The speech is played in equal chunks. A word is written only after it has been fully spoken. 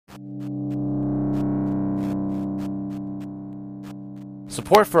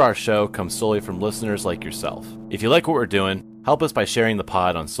Support for our show comes solely from listeners like yourself. If you like what we're doing, help us by sharing the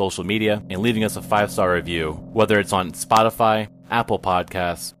pod on social media and leaving us a 5-star review, whether it's on Spotify, Apple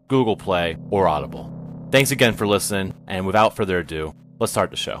Podcasts, Google Play, or Audible. Thanks again for listening, and without further ado, let's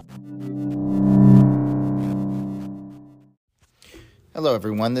start the show. Hello,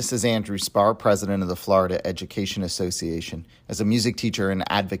 everyone. This is Andrew Spar, president of the Florida Education Association. As a music teacher and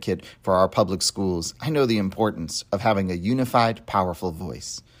advocate for our public schools, I know the importance of having a unified, powerful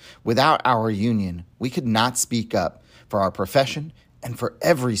voice. Without our union, we could not speak up for our profession and for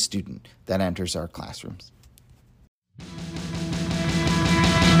every student that enters our classrooms.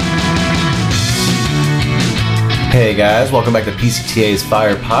 Hey guys, welcome back to PCTA's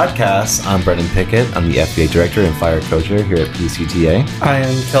Fire Podcast. I'm Brendan Pickett. I'm the FBA Director and Fire Co-Chair here at PCTA. I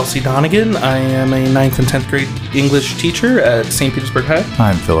am Kelsey Donegan. I am a 9th and 10th grade English teacher at St. Petersburg High.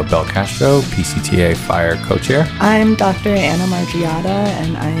 I'm Philip Belcastro, PCTA Fire Co-Chair. I'm Dr. Anna Margiata,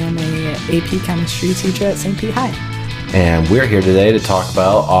 and I am a AP Chemistry teacher at St. Pete High. And we're here today to talk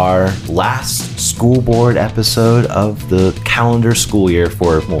about our last school board episode of the calendar school year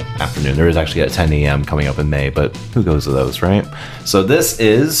for, afternoon. There is actually at 10 a.m. coming up in May, but who goes to those, right? So this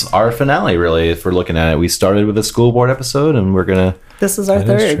is our finale, really, if we're looking at it. We started with a school board episode, and we're going to... This is our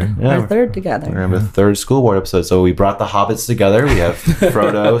third. Our third together. We're going to have a third school board episode. So we brought the hobbits together. We have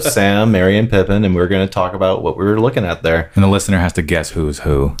Frodo, Sam, Merry, and Pippin, and we're going to talk about what we were looking at there. And the listener has to guess who's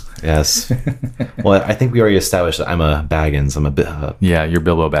who. Yes. Well, I think we already established that I'm a Baggins. I'm a bit... yeah, you're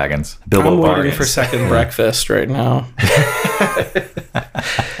Bilbo Baggins. I'm waiting for second breakfast right now.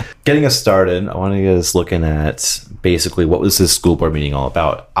 Getting us started, I want to get us looking at basically what was this school board meeting all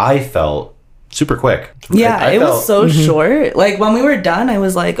about. I felt super quick. Yeah, it was so short. Like when we were done, I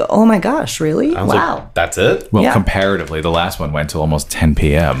was like, oh my gosh, really? I was wow. Like, that's it? Well, comparatively, the last one went till almost 10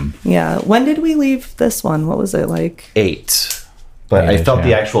 p.m. Yeah. When did we leave this one? What was it like? 8. But I felt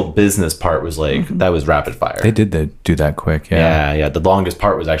the actual business part was like, that was rapid fire. They did do that quick, yeah. Yeah. The longest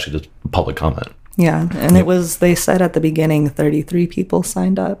part was actually just public comment. Yeah, and it was, they said at the beginning, 33 people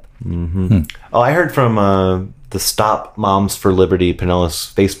signed up. Mm-hmm. Oh, I heard from the Stop Moms for Liberty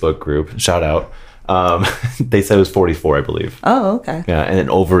Pinellas Facebook group, shout out. They said it was 44, I believe. Oh, okay. Yeah, and then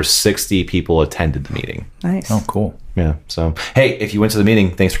over 60 people attended the meeting. Nice. Oh, cool. Yeah, so, hey, if you went to the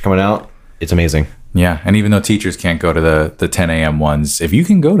meeting, thanks for coming out. It's amazing. Yeah, and even though teachers can't go to the 10 a.m. ones, if you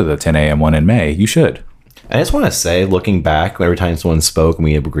can go to the 10 a.m. one in May, you should. I just want to say, looking back, every time someone spoke and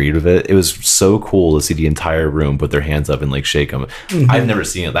we agreed with it, it was so cool to see the entire room put their hands up and like shake them. Mm-hmm. I've never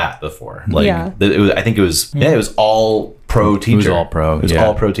seen that before. Like, I think it was all pro teacher. It was all pro. It was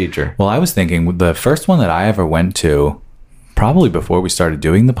all pro teacher. Well, I was thinking the first one that I ever went to, probably before we started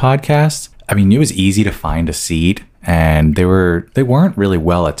doing the podcast, I mean, it was easy to find a seat and they weren't really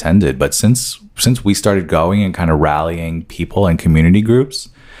well attended. But since we started going and kind of rallying people and community groups,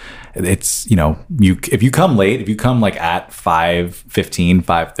 it's, if you come late, if you come like at 5:15,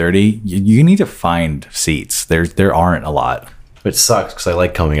 5:30, you need to find seats. There aren't a lot. Which sucks because I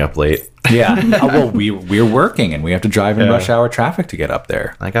like coming up late. Yeah. Well, we're working and we have to drive in rush hour traffic to get up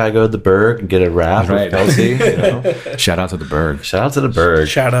there. I gotta go to the Berg and get a wrap. Right. Kelsey, Shout out to the Berg. Shout out to the Berg.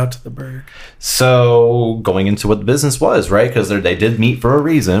 Shout out to the Berg. So going into what the business was, right? Because they did meet for a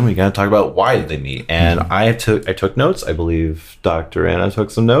reason. We gotta talk about why did they meet. And I took notes. I believe Dr. Anna took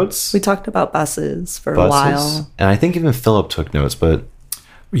some notes. We talked about buses for a while. And I think even Philip took notes, but...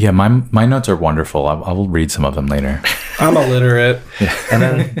 Yeah, my notes are wonderful. I will read some of them later. I'm illiterate. And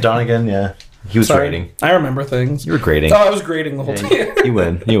then Donegan, he was grading. I remember things. You were grading. Oh, I was grading the whole time. You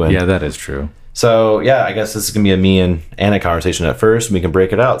win. Yeah, that is true. So, yeah, I guess this is going to be a me and Anna conversation at first, and we can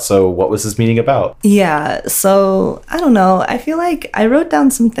break it out. So, what was this meeting about? Yeah, so, I don't know. I feel like I wrote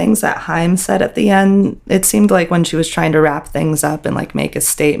down some things that Haim said at the end. It seemed like when she was trying to wrap things up and, like, make a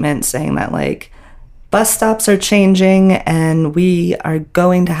statement saying that, like, bus stops are changing and we are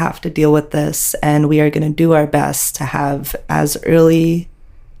going to have to deal with this and we are going to do our best to have as early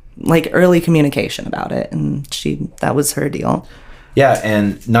communication about it. And that was her deal. Yeah,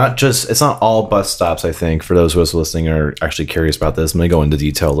 and it's not all bus stops, I think, for those of us listening are actually curious about this. I'm going to go into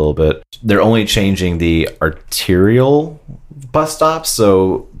detail a little bit. They're only changing the arterial bus stops.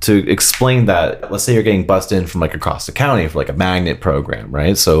 So to explain that, let's say you're getting bussed in from like across the county for like a magnet program,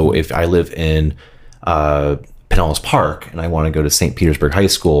 right? So if I live in Pinellas Park and I want to go to St. Petersburg High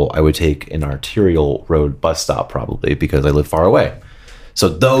School, I would take an arterial road bus stop probably because I live far away. So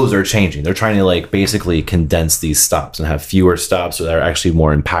those are changing. They're trying to like basically condense these stops and have fewer stops so they're actually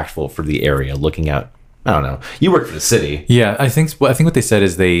more impactful for the area, looking at I don't know. You work for the city. Yeah, I think what they said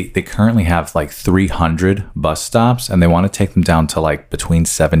is they currently have like 300 bus stops, and they want to take them down to like between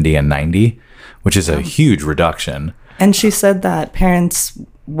 70 and 90, which is a huge reduction. And she said that parents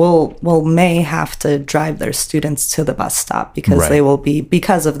may have to drive their students to the bus stop because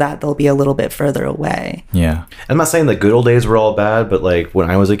because of that they'll be a little bit further away. Yeah. I'm not saying the good old days were all bad, but like when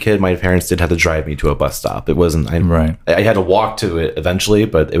I was a kid, my parents did have to drive me to a bus stop. It wasn't I had to walk to it eventually,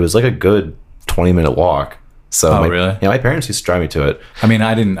 but it was like a good 20-minute walk. So really? Yeah, my parents used to drive me to it. I mean,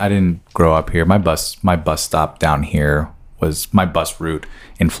 I didn't grow up here. My bus stop down here was my bus route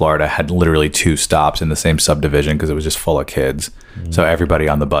in Florida had literally 2 stops in the same subdivision because it was just full of kids. So everybody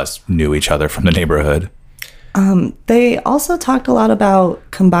on the bus knew each other from the neighborhood. They also talked a lot about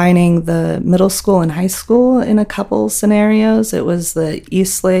combining the middle school and high school in a couple scenarios. It was the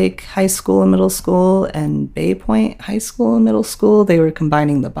Eastlake High School and Middle School and Bay Point High School and Middle School. They were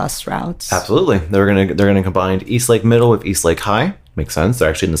combining the bus routes. Absolutely. They're gonna combine Eastlake Middle with Eastlake High. Makes sense. They're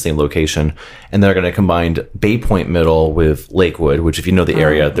actually in the same location. And they're going to combine Bay Point Middle with Lakewood, which if you know the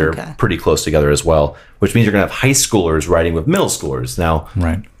area, they're pretty close together as well, which means you're going to have high schoolers riding with middle schoolers. Now,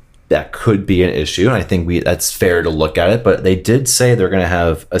 that could be an issue. And I think that's fair to look at it. But they did say they're going to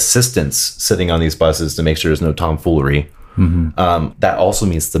have assistants sitting on these buses to make sure there's no tomfoolery. That also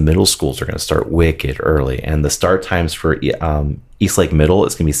means the middle schools are going to start wicked early. And the start times for Eastlake Middle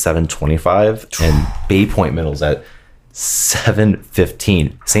is going to be 7:25 and Bay Point Middle's at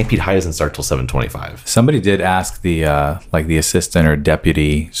 7:15. St. Pete High doesn't start till 7:25. Somebody did ask the assistant or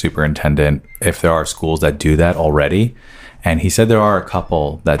deputy superintendent if there are schools that do that already, and he said there are a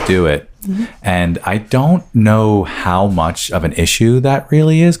couple that do it. And I don't know how much of an issue that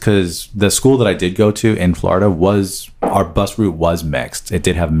really is, because the school that I did go to in Florida our bus route was mixed. It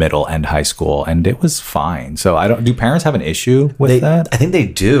did have middle and high school, and it was fine. So do parents have an issue with that? I think they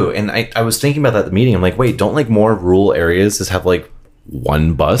do. And I was thinking about that at the meeting. I'm like, wait, don't like more rural areas just have like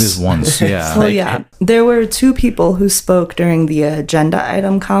one bus? Just one, yeah. Well, yeah. There were 2 people who spoke during the agenda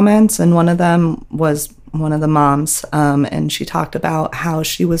item comments, and one of them was one of the moms, and she talked about how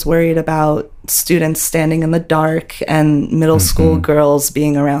she was worried about students standing in the dark and middle school girls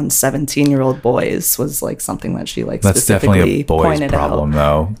being around 17-year-old boys was like something that she like that's specifically definitely a boys pointed problem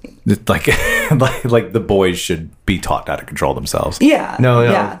out. Though. Like the boys should be taught how to control themselves. Yeah.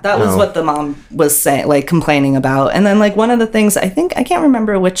 That was what the mom was saying, like complaining about. And then like one of the things I can't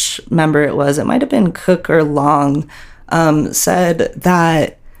remember which member it was. It might have been Cook or Long, said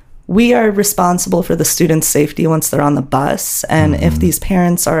that we are responsible for the students' safety once they're on the bus. And if these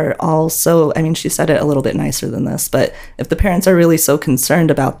parents are also, I mean, she said it a little bit nicer than this, but if the parents are really so concerned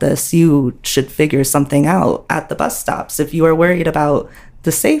about this, you should figure something out at the bus stops. If you are worried about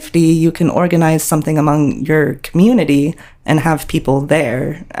the safety, you can organize something among your community and have people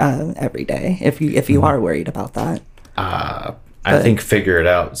there every day if you are worried about that. I think figure it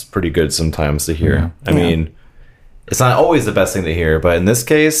out is pretty good sometimes to hear. I mean, it's not always the best thing to hear, but in this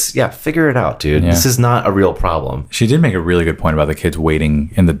case, figure it out, dude. This is not a real problem. She did make a really good point about the kids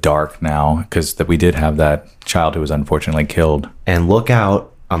waiting in the dark now, because we did have that child who was unfortunately killed. And look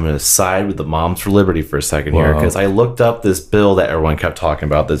out, I'm going to side with the Moms for Liberty for a second here, because I looked up this bill that everyone kept talking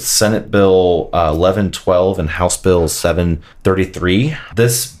about, the Senate Bill 1112 and House Bill 733.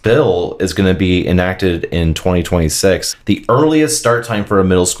 This bill is going to be enacted in 2026. The earliest start time for a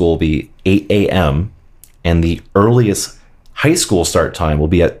middle school will be 8 a.m., and the earliest high school start time will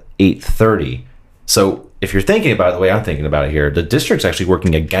be at 8:30. So if you're thinking about it the way I'm thinking about it here, the district's actually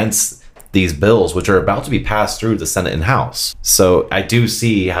working against these bills, which are about to be passed through the Senate and House. So I do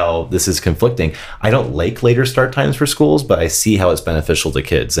see how this is conflicting. I don't like later start times for schools, but I see how it's beneficial to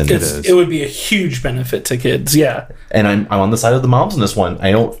kids. And it would be a huge benefit to kids, yeah. And I'm on the side of the moms in this one.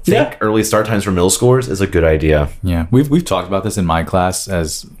 I don't think early start times for middle schoolers is a good idea. Yeah, we've talked about this in my class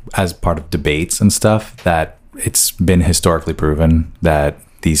as part of debates and stuff, that it's been historically proven that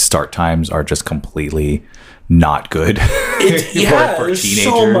these start times are just completely not good. There's teenagers.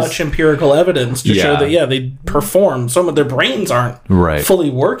 So much empirical evidence to show that they perform. Some of their brains aren't fully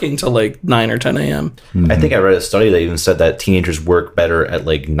working till like 9 or 10 a.m. I think I read a study that even said that teenagers work better at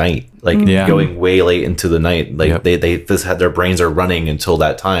like night, going way late into the night. Like their brains are running until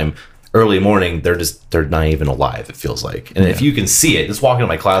that time. Early morning, they're not even alive, it feels like. And if you can see it, just walk into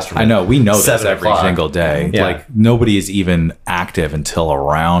my classroom. I know, we know this every single day. Yeah. Like nobody is even active until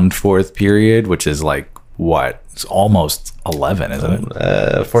around fourth period, which is like what? It's almost 11, isn't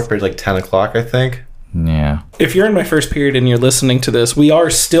it? Fourth period, like 10 o'clock, I think. Yeah. If you're in my first period and you're listening to this, we are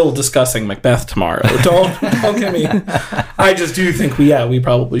still discussing Macbeth tomorrow. Don't get me. I just do think we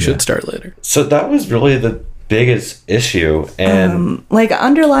probably should start later. So that was really the biggest issue. And like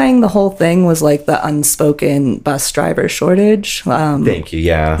underlying the whole thing was like the unspoken bus driver shortage. Thank you.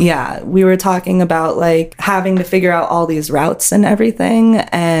 Yeah. Yeah. We were talking about like having to figure out all these routes and everything.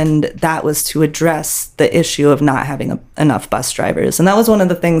 And that was to address the issue of not having enough bus drivers. And that was one of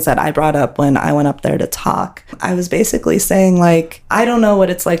the things that I brought up when I went up there to talk. I was basically saying like, I don't know what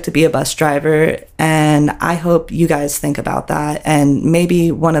it's like to be a bus driver. And I hope you guys think about that. And maybe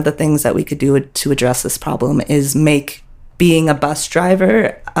one of the things that we could do to address this problem is make being a bus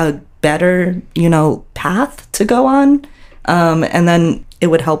driver a better, path to go on. And then it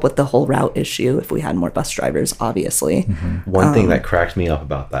would help with the whole route issue if we had more bus drivers, obviously. Mm-hmm. One thing that cracked me up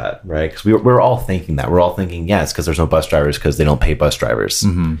about that, right? Because we're all thinking that. We're all thinking, yes, because there's no bus drivers because they don't pay bus drivers.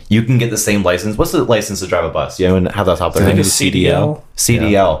 Mm-hmm. You can get the same license. What's the license to drive a bus? You know, have that top there. I think it's CDL.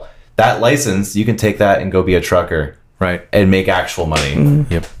 CDL. Yeah. That license, you can take that and go be a trucker. Right. And make actual money.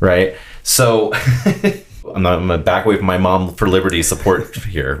 Mm-hmm. Yep. Right? So... I'm going to back away from my Mom for Liberty support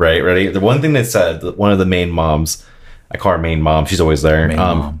here, right? Ready? The one thing that said, one of the main moms, I call her main mom, she's always there.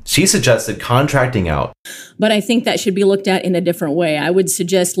 She suggested contracting out. But I think that should be looked at in a different way. I would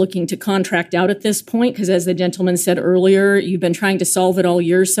suggest looking to contract out at this point, because as the gentleman said earlier, you've been trying to solve it all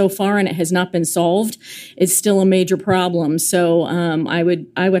year so far, and it has not been solved. It's still a major problem. So I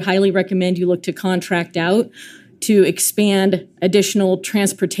would highly recommend you look to contract out to expand additional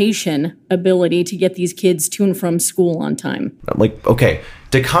transportation ability to get these kids to and from school on time. Like, okay,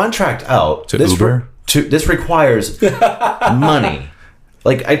 to contract out to Uber, this requires money.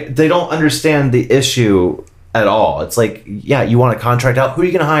 Like, they don't understand the issue at all. It's like, yeah, you want to contract out? Who are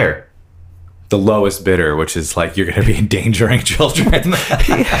you going to hire? The lowest bidder, which is like you're going to be endangering children.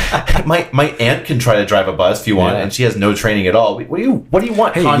 My aunt can try to drive a bus if you want, and she has no training at all. What do you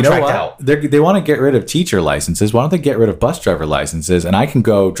want? Hey, contract out. They want to get rid of teacher licenses. Why don't they get rid of bus driver licenses? And I can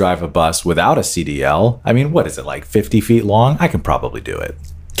go drive a bus without a CDL. I mean, what is it, like 50 feet long? I can probably do it.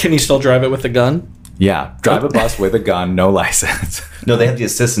 Can you still drive it with a gun? Yeah, drive a bus with a gun, no license. No, they have the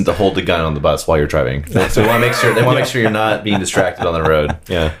assistant to hold the gun on the bus while you're driving. So they want to make sure you're not being distracted on the road.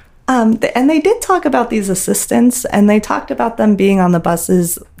 Yeah. And they did talk about these assistants, and they talked about them being on the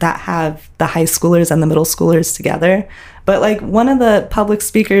buses that have the high schoolers and the middle schoolers together. But like one of the public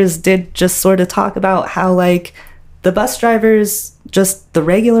speakers did just sort of talk about how like the bus drivers, just the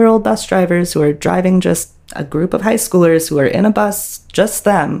regular old bus drivers who are driving just a group of high schoolers who are in a bus, just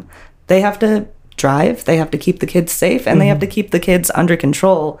them, they have to drive, they have to keep the kids safe, and they have to keep the kids under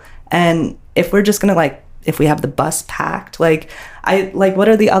control. And if we're just going to if we have the bus packed, what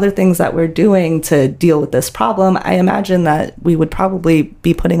are the other things that we're doing to deal with this problem? I imagine that we would probably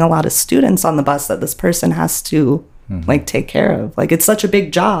be putting a lot of students on the bus that this person has to take care of. Like, it's such a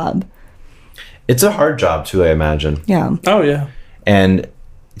big job. It's a hard job too, I imagine. Yeah. Oh yeah. And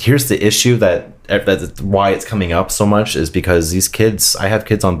here's the issue that's why it's coming up so much is because these kids, I have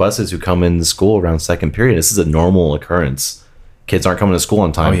kids on buses who come in school around second period. This is a normal occurrence. Kids aren't coming to school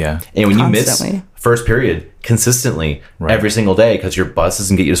on time. Oh, yeah. And when you miss first period consistently every single day because your bus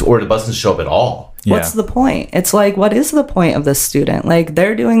doesn't get you to, or the bus doesn't show up at all. Yeah. What's the point? It's like, what is the point of this student? Like,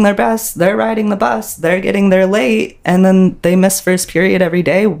 they're doing their best, they're riding the bus, they're getting there late, and then they miss first period every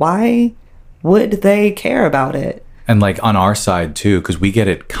day. Why would they care about it? And like on our side too, because we get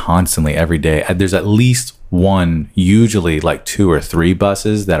it constantly every day. There's at least one, usually like 2 or 3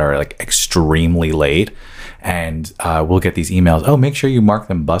 buses that are like extremely late. And we'll get these emails. Oh, make sure you mark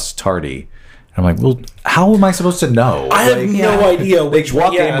them bus tardy. And I'm like, well, how am I supposed to know? I have no idea. They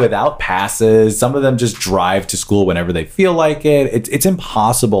walk in without passes. Some of them just drive to school whenever they feel like it. It's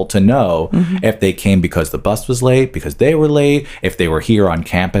impossible to know if they came because the bus was late, because they were late, if they were here on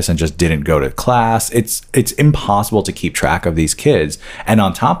campus and just didn't go to class. It's impossible to keep track of these kids. And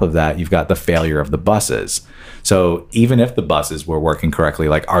on top of that, you've got the failure of the buses. So even if the buses were working correctly,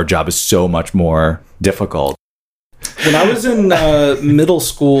 like our job is so much more difficult. When I was in middle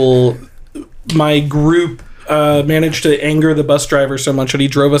school, my group managed to anger the bus driver so much that he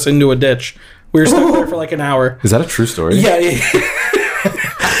drove us into a ditch. We were stuck there for like an hour. Is that a true story? Yeah.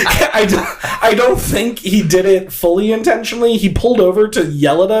 I don't think he did it fully intentionally. He pulled over to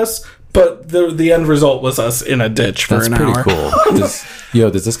yell at us, but the end result was us in a ditch for an hour. That's pretty cool.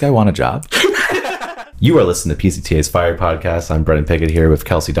 Does this guy want a job? You are listening to PCTA's Fired Podcast. I'm Brennan Pickett here with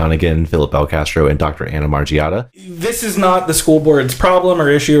Kelsey Donegan, Philip Belcastro, and Dr. Anna Margiotta. This is not the school board's problem or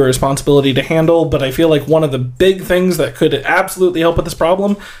issue or responsibility to handle, but I feel like one of the big things that could absolutely help with this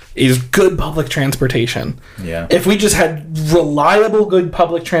problem is good public transportation. Yeah. If we just had reliable, good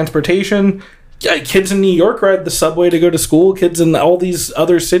public transportation, kids in New York ride the subway to go to school, kids in all these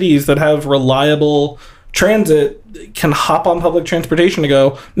other cities that have reliable transit can hop on public transportation to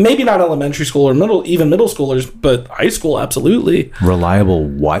go. Maybe not elementary school or middle schoolers, but high school, absolutely. Reliable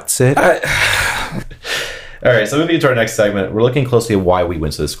what's it? All right, so moving to our next segment, we're looking closely at why we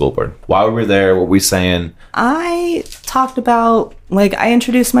went to the school board. Why we were there, what were we saying? I talked about, like, I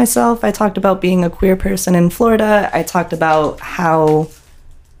introduced myself. I talked about being a queer person in Florida. I talked about how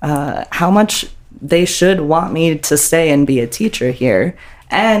much they should want me to stay and be a teacher here,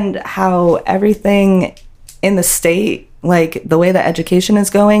 and how everything in the state, like the way that education is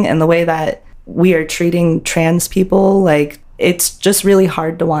going and the way that we are treating trans people, like, it's just really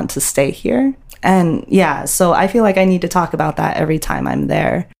hard to want to stay here. And yeah, so I feel like I need to talk about that every time I'm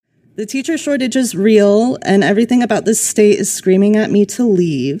there. The teacher shortage is real, and everything about this state is screaming at me to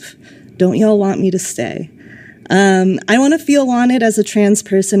leave. Don't y'all want me to stay? I want to feel wanted as a trans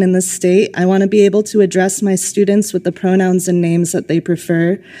person in this state. I want to be able to address my students with the pronouns and names that they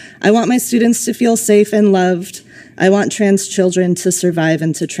prefer. I want my students to feel safe and loved. I want trans children to survive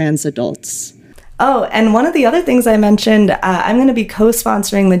into trans adults. Oh, and one of the other things I mentioned, I'm going to be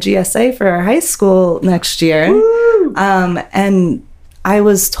co-sponsoring the GSA for our high school next year. And I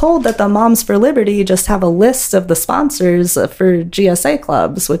was told that the Moms for Liberty just have a list of the sponsors for GSA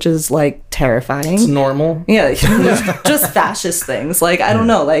clubs, which is, like, terrifying. It's normal. Yeah, just fascist things. Like, I don't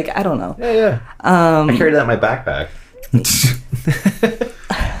know. Like, I don't know. Yeah. I carried that in my backpack.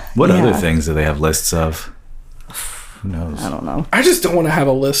 What other Yeah. things do they have lists of? Who knows? I don't know. I just don't want to have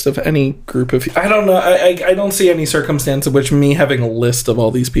a list of any group of... I don't know. I don't see any circumstance in which me having a list of all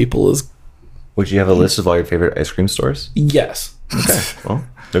these people is... Would you have a list of all your favorite ice cream stores? Yes. Okay, well,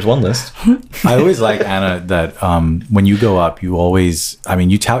 there's one list. I always like, Anna, that when you go up, you always, I mean,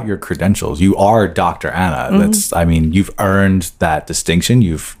 you tout your credentials. You are Dr. Anna. That's, I mean, you've earned that distinction.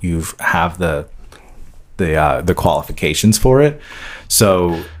 You've have the qualifications for it.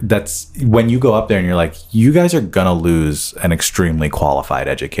 So that's when you go up there and you're like, you guys are gonna lose an extremely qualified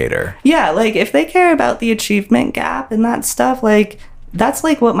educator. Yeah, like, if they care about the achievement gap and that stuff, like, that's,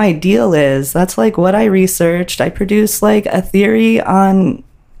 like, what my deal is. That's, like, what I researched. I produced, like, a theory on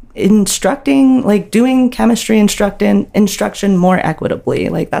instructing, like, doing chemistry instruction more equitably.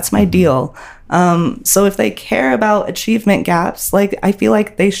 Like, that's my deal. So if they care about achievement gaps, like, I feel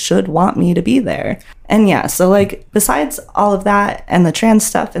like they should want me to be there. And yeah, so, like, besides all of that and the trans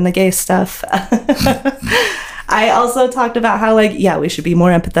stuff and the gay stuff, I also talked about how, like, yeah, we should be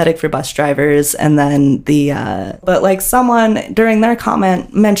more empathetic for bus drivers. And then but, like, someone during their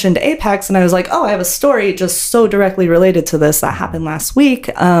comment mentioned Apex, and I was like, oh, I have a story just so directly related to this that happened last week.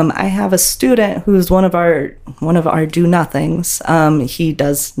 I have a student who's one of our do nothings. He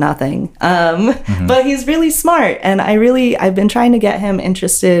does nothing, but he's really smart, and I've been trying to get him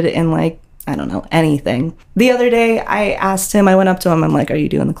interested in, like, I don't know, anything. The other day, I asked him, I went up to him, I'm like, are you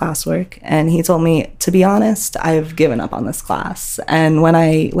doing the classwork? And he told me, to be honest, I've given up on this class. And when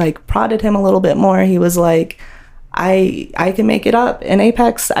I, like, prodded him a little bit more, he was like, I can make it up. In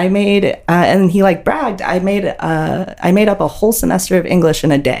Apex, I made, and he, like, bragged, I made up a whole semester of English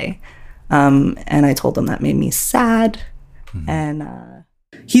in a day. And I told him that made me sad. And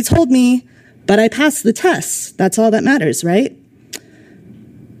He told me, but I passed the tests. That's all that matters, right?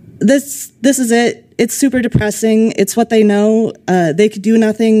 This is it. It's super depressing. It's what they know. They could do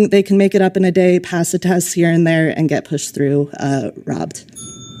nothing. They can make it up in a day, pass a test here and there, and get pushed through, robbed.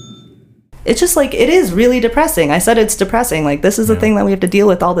 it's just, like, it is really depressing. I said it's depressing. Like, this is a thing that we have to deal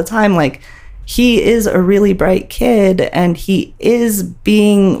with all the time. Like, he is a really bright kid, and he is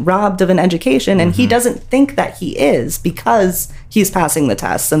being robbed of an education, and he doesn't think that he is, because he's passing the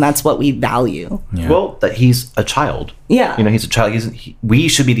tests, and that's what we value. Yeah. Well, that he's a child. Yeah. You know, he's a child. We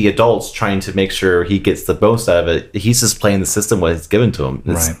should be the adults trying to make sure he gets the most out of it. He's just playing the system what is given to him.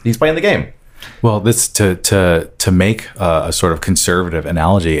 Right. He's playing the game. Well, this to make a sort of conservative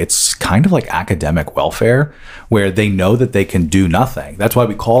analogy, it's kind of like academic welfare, where they know that they can do nothing. That's why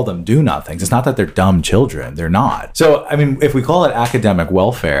we call them do nothings. It's not that they're dumb children; they're not. So, I mean, if we call it academic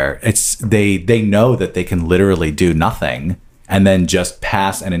welfare, it's they know that they can literally do nothing and then just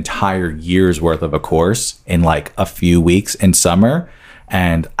pass an entire year's worth of a course in, like, a few weeks in summer.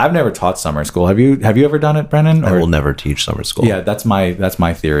 And I've never taught summer school. Have you ever done it, Brennan? I will never teach summer school. Yeah, that's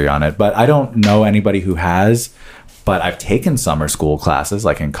my theory on it. But I don't know anybody who has. But I've taken summer school classes,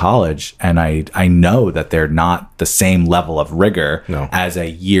 like in college, and I know that they're not the same level of rigor as a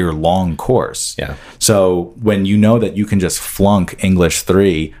year-long course. Yeah. So when you know that you can just flunk English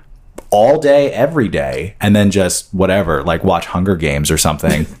 3 all day, every day, and then just whatever, like watch Hunger Games or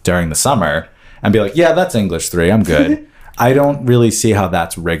something during the summer and be like, yeah, that's English 3, I'm good. I don't really see how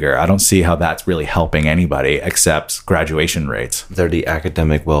that's rigor. I don't see how that's really helping anybody except graduation rates. They're the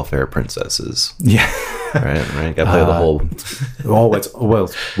academic welfare princesses. Yeah. Right. Gotta play the whole.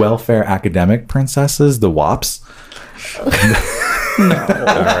 Welfare academic princesses, the WAPs. All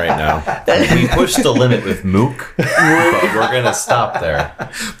right, now we pushed the limit with Mook, but we're gonna stop there.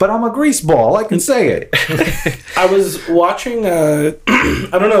 But I'm a greaseball. I can say it. I was watching. I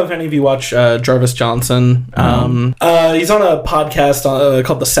don't know if any of you watch Jarvis Johnson. He's on a podcast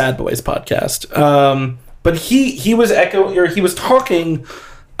called the Sad Boys Podcast. But he was talking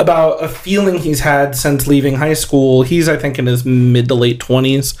about a feeling he's had since leaving high school. He's, I think, in his mid to late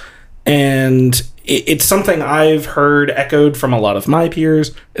 20s, and it's something I've heard echoed from a lot of my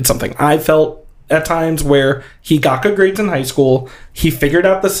peers. It's something I felt at times, where he got good grades in high school. He figured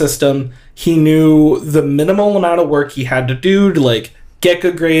out the system. He knew the minimal amount of work he had to do to like get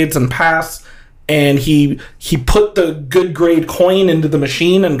good grades and pass. And he put the good grade coin into the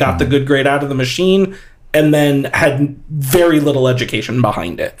machine and got the good grade out of the machine, and then had very little education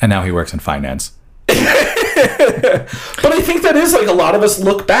behind it. And now he works in finance. But I think that is like a lot of us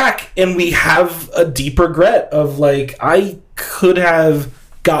look back and we have a deep regret of like, I could have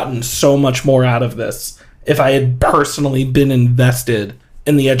gotten so much more out of this if I had personally been invested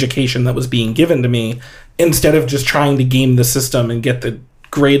in the education that was being given to me, instead of just trying to game the system and get the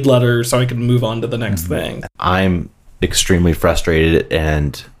grade letter so I could move on to the next thing. I'm extremely frustrated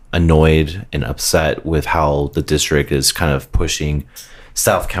and annoyed and upset with how the district is kind of pushing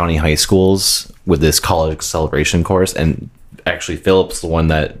South County high schools with this college acceleration course. And actually Philip's the one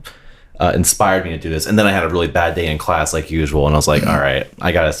that inspired me to do this. And then I had a really bad day in class like usual, and I was like, all right,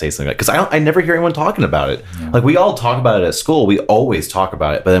 I gotta say something, because I never hear anyone talking about it. Like, we all talk about it at school, we always talk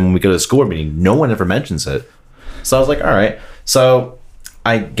about it, but then when we go to the school meeting, no one ever mentions it. So I was like, all right. So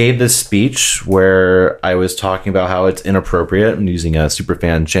I gave this speech where I was talking about how it's inappropriate. I'm using a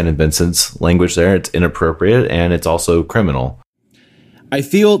superfan Shannon Vincent's language there. It's inappropriate, and it's also criminal. I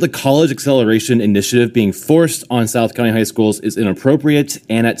feel the college acceleration initiative being forced on South County high schools is inappropriate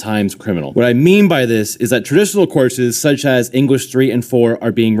and at times criminal. What I mean by this is that traditional courses such as English 3 and 4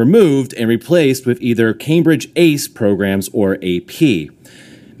 are being removed and replaced with either Cambridge ACE programs or AP.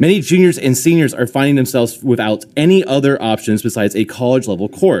 Many juniors and seniors are finding themselves without any other options besides a college level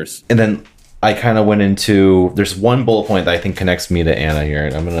course. And then I kind of went into, there's one bullet point that I think connects me to Anna here,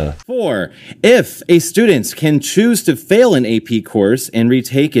 and I'm going to... 4. If a student can choose to fail an AP course and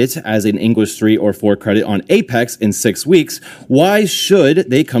retake it as an English 3 or 4 credit on Apex in 6 weeks, why should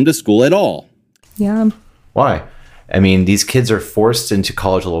they come to school at all? Yeah. Why? I mean, these kids are forced into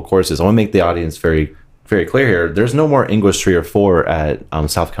college level courses. I want to make the audience very, very clear here. There's no more English 3 or 4 at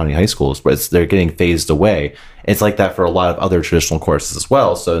South County high schools, but they're getting phased away. It's like that for a lot of other traditional courses as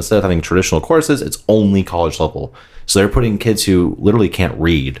well. So instead of having traditional courses, it's only college level. So they're putting kids who literally can't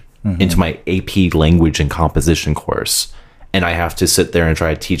read into my AP language and composition course. And I have to sit there and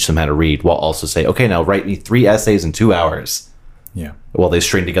try to teach them how to read while also say, okay, now write me 3 essays in 2 hours. Yeah. While they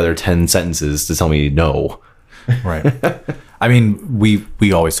string together 10 sentences to tell me no. Right. I mean,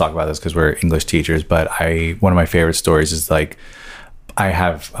 we always talk about this because we're English teachers, but one of my favorite stories is like, I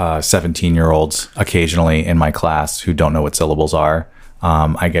have 17-year-olds occasionally in my class who don't know what syllables are.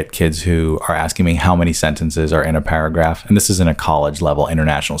 I get kids who are asking me how many sentences are in a paragraph. And this is in a college level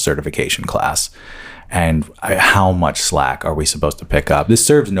international certification class. And how much slack are we supposed to pick up? This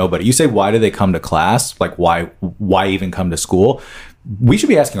serves nobody. You say, why do they come to class? Like, why even come to school? We should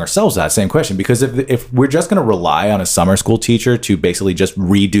be asking ourselves that same question, because if we're just going to rely on a summer school teacher to basically just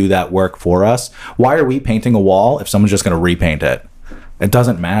redo that work for us, why are we painting a wall if someone's just going to repaint it? It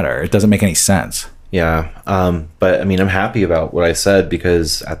doesn't matter. It doesn't make any sense. Yeah. But I mean, I'm happy about what I said,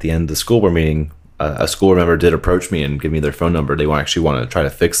 because at the end of the school board meeting, a school board member did approach me and give me their phone number. They actually want to try to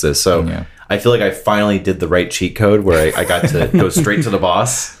fix this. So yeah. I feel like I finally did the right cheat code where I got to go straight to the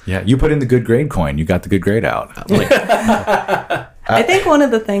boss. Yeah. You put in the good grade coin. You got the good grade out. I think one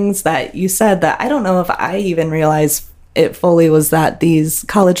of the things that you said that I don't know if I even realized it fully was that these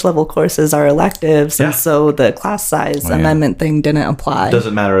college level courses are electives, and so the class size amendment thing didn't apply.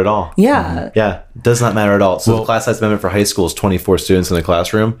 Doesn't matter at all. Yeah. Yeah, does not matter at all. So the class size amendment for high school is 24 students in the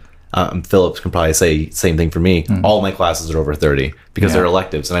classroom. Phillips can probably say same thing for me. All my classes are over 30 because they're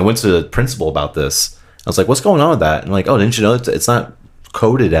electives. And I went to the principal about this. I was like, what's going on with that? And like, oh, didn't you know it's not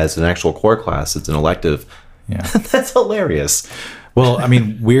coded as an actual core class, it's an elective. Yeah. That's hilarious. Well, I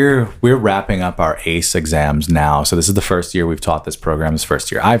mean, we're wrapping up our ACE exams now. So this is the first year we've taught this program. It's the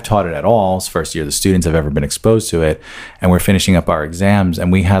first year I've taught it at all. It's the first year the students have ever been exposed to it. And we're finishing up our exams. And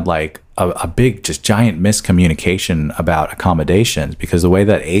we had like a big, just giant miscommunication about accommodations, because the way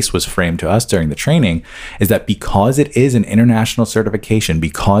that ACE was framed to us during the training is that because it is an international certification,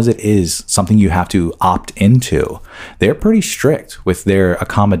 because it is something you have to opt into, they're pretty strict with their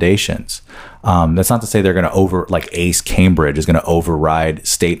accommodations. That's not to say they're going to like ACE Cambridge is going to override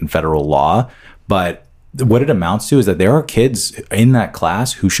state and federal law, but what it amounts to is that there are kids in that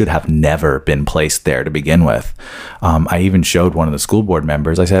class who should have never been placed there to begin with. I even showed one of the school board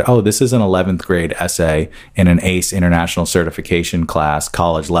members, I said, oh, this is an 11th grade essay in an ACE international certification class,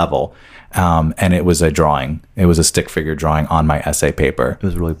 college level. And it was a drawing. It was a stick figure drawing on my essay paper. It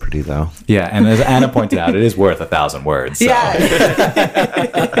was really pretty, though. Yeah, and as Anna pointed out, it is worth 1,000 words. So. Yeah.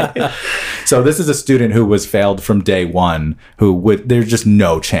 So this is a student who was failed from day one, there's just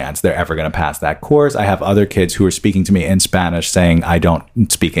no chance they're ever going to pass that course. I have other kids who are speaking to me in Spanish saying, I don't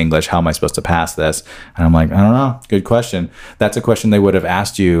speak English. How am I supposed to pass this? And I'm like, I don't know. Good question. That's a question they would have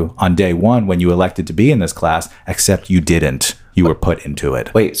asked you on day one when you elected to be in this class, except you didn't. You were put into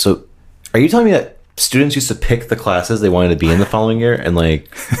it. Wait, so are you telling me that students used to pick the classes they wanted to be in the following year, and like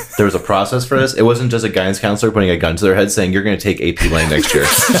there was a process for this? It wasn't just a guidance counselor putting a gun to their head saying you're going to take AP Lang next year.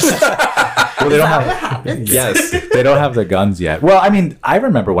 Well, they don't have. Yes, they don't have the guns yet. Well, I mean, I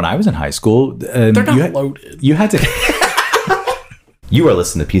remember when I was in high school. They're not loaded. You had to. You are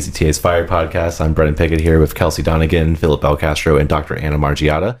listening to PCTA's Fire Podcast. I'm Brennan Pickett here with Kelsey Donegan, Philip Belcastro, and Dr. Anna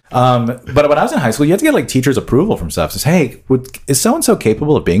Margiata. But when I was in high school, you had to get like teachers' approval from stuff. Says, hey, is so-and-so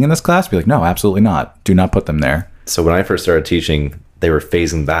capable of being in this class? Be like, no, absolutely not. Do not put them there. So when I first started teaching, they were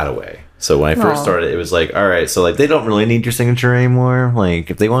phasing that away. So when I first started, it was like, all right, so like they don't really need your signature anymore. Like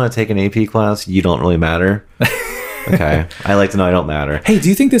if they want to take an AP class, you don't really matter. Okay. I like to know I don't matter. Hey, do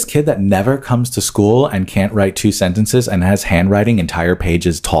you think this kid that never comes to school and can't write 2 sentences and has handwriting entire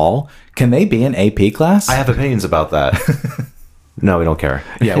pages tall, can they be in AP class? I have opinions about that. No, we don't care.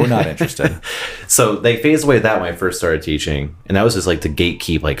 Yeah, we're not interested. So they phased away that when I first started teaching. And that was just like to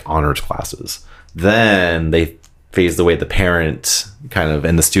gatekeep like honors classes. Then they phased away the parent kind of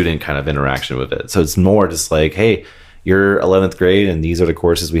and the student kind of interaction with it. So it's more just like, hey, you're 11th grade and these are the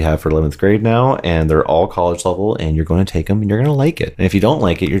courses we have for 11th grade now, and they're all college level, and you're going to take them and you're going to like it. And if you don't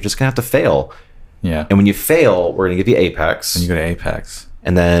like it, you're just going to have to fail. Yeah. And when you fail, we're going to give you Apex. And you go to Apex.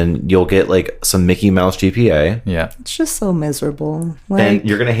 And then you'll get like some Mickey Mouse GPA. Yeah. It's just so miserable. And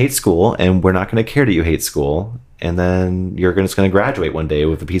you're going to hate school, and we're not going to care that you hate school. And then you're just going to graduate one day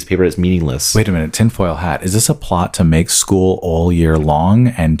with a piece of paper that's meaningless. Wait a minute, tinfoil hat. Is this a plot to make school all year long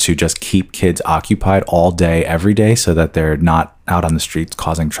and to just keep kids occupied all day, every day, so that they're not out on the streets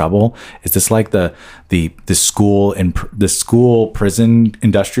causing trouble? Is this like the school prison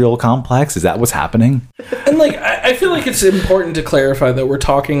industrial complex? Is that what's happening? And like, I feel like it's important to clarify that we're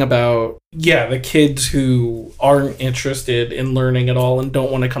talking about, the kids who aren't interested in learning at all and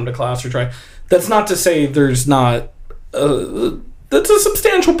don't want to come to class or try. That's not to say there's not, that's a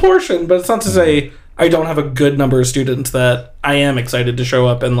substantial portion, but it's not to say I don't have a good number of students that I am excited to show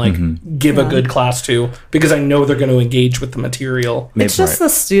up and like give a good class to, because I know they're going to engage with the material. It's just the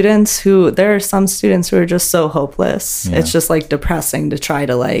students there are some students who are just so hopeless. Yeah. It's just like depressing to try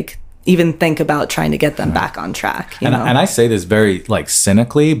to like even think about trying to get them back on track. You know? And I say this very like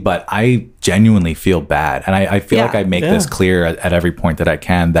cynically, but I genuinely feel bad. And I feel like I make this clear at every point that I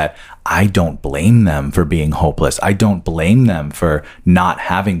can, that I don't blame them for being hopeless. I don't blame them for not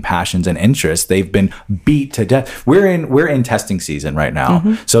having passions and interests. They've been beat to death. We're in testing season right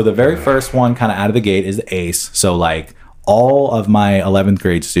now. So the very first one kind of out of the gate is the ACE. So like all of my 11th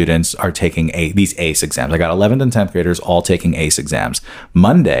grade students are taking these ACE exams. I got 11th and 10th graders all taking ACE exams.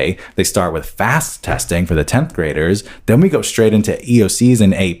 Monday, they start with fast testing for the 10th graders. Then we go straight into EOCs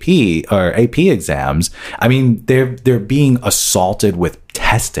and AP exams. I mean, they're being assaulted with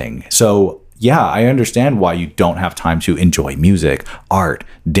testing. So yeah, I understand why you don't have time to enjoy music, art,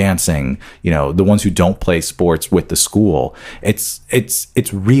 dancing, the ones who don't play sports with the school. It's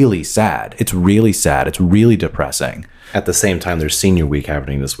really sad. It's really sad. It's really depressing. At the same time, there's senior week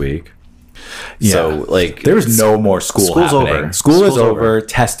happening this week. Yeah. So like there's no more school's happening. Over. School is over.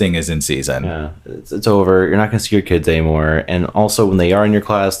 Testing is in season. Yeah, it's over. You're not going to see your kids anymore. And also when they are in your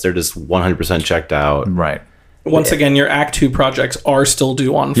class, they're just 100% checked out. Right. Once again, your Act 2 projects are still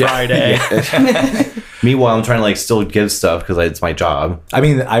due on Friday. Meanwhile, I'm trying to like still give stuff because it's my job. I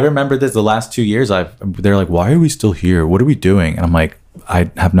mean, I remember this the last 2 years. They're like, why are we still here? What are we doing? And I'm like,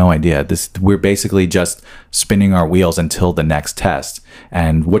 I have no idea. We're basically just spinning our wheels until the next test.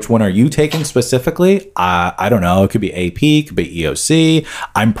 And which one are you taking specifically? I don't know. It could be AP, it could be EOC.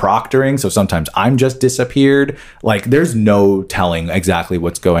 I'm proctoring, so sometimes I'm just disappeared. Like, there's no telling exactly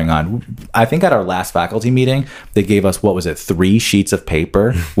what's going on. I think at our last faculty meeting, they gave us, 3 sheets of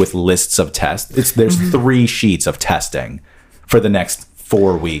paper with lists of tests. There's 3 sheets of testing for the next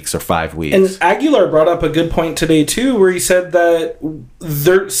 4 weeks or 5 weeks. And Aguilar brought up a good point today too, where he said that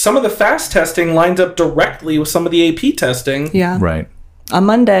some of the fast testing lines up directly with some of the AP testing. Yeah. Right. On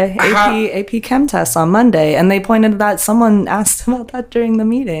Monday, AP Chem tests on Monday, and they pointed that someone asked about that during the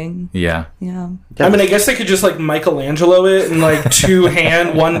meeting. Yeah. Yeah. I mean, I guess they could just like Michelangelo it and like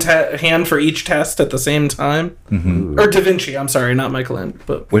one hand for each test at the same time. Mm-hmm. Or Da Vinci, I'm sorry, not Michelangelo.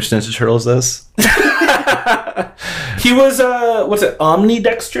 But Which Ninja Turtle is this? He was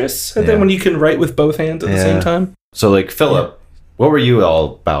omnidextrous, I think, when you can write with both hands at the same time. So, like, Philip, what were you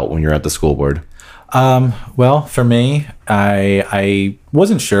all about when you were at the school board? Well, for me, I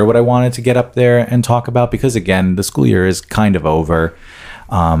wasn't sure what I wanted to get up there and talk about because, again, the school year is kind of over.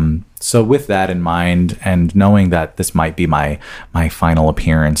 So with that in mind, and knowing that this might be my final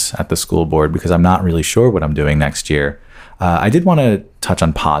appearance at the school board, because I'm not really sure what I'm doing next year, I did want to touch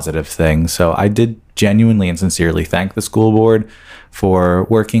on positive things. So I did genuinely and sincerely thank the school board for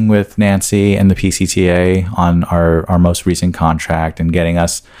working with Nancy and the PCTA on our most recent contract and getting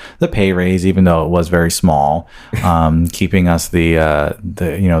us the pay raise, even though it was very small, keeping us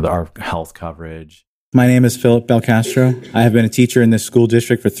our health coverage. My name is Philip Belcastro. I have been a teacher in this school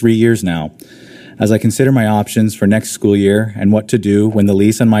district for 3 years now. As I consider my options for next school year and what to do when the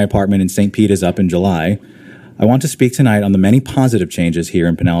lease on my apartment in St. Pete is up in July, I want to speak tonight on the many positive changes here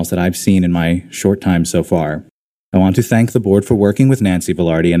in Pinellas that I've seen in my short time so far. I want to thank the board for working with Nancy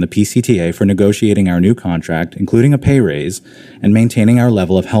Velarde and the PCTA for negotiating our new contract, including a pay raise, and maintaining our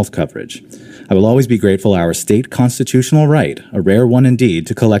level of health coverage. I will always be grateful our state constitutional right, a rare one indeed,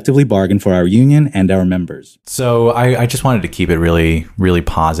 to collectively bargain for our union and our members. So I just wanted to keep it really, really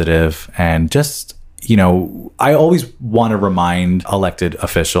positive and just, I always want to remind elected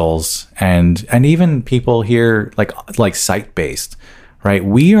officials and even people here like site-based, right?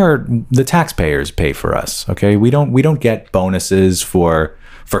 The taxpayers pay for us, okay? We don't get bonuses for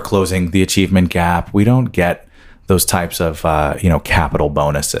closing the achievement gap. We don't get those types of capital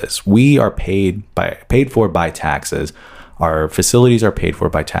bonuses. We are paid for by taxes. Our facilities are paid for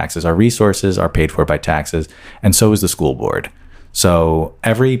by taxes. Our resources are paid for by taxes, and so is the school board. So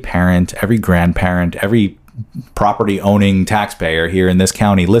every parent, every grandparent, every property owning taxpayer here in this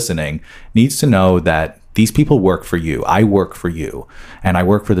county listening needs to know that these people work for you. I work for you, and I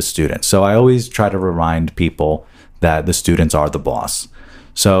work for the students. So I always try to remind people that the students are the boss.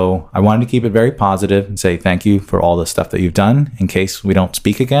 So I wanted to keep it very positive and say thank you for all the stuff that you've done in case we don't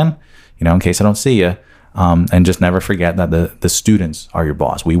speak again, in case I don't see you. And just never forget that the students are your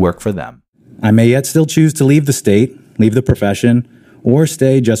boss. We work for them. I may yet still choose to leave the state, leave the profession, or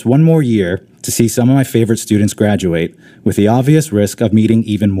stay just one more year to see some of my favorite students graduate, with the obvious risk of meeting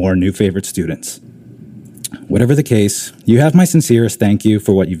even more new favorite students. Whatever the case, you have my sincerest thank you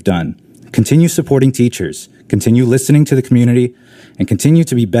for what you've done. Continue supporting teachers, continue listening to the community, and continue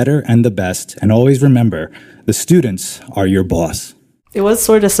to be better and the best. And always remember, the students are your boss. It was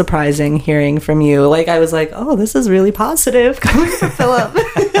sort of surprising hearing from you. Like, I was like, oh, this is really positive coming from Philip.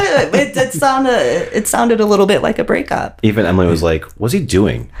 It sounded a little bit like a breakup. Even Emily was like, what's he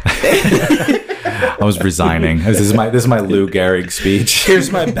doing? I was resigning. This is my Lou Gehrig speech. Here's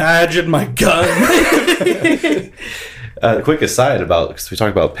my badge and my gun. Quick aside because we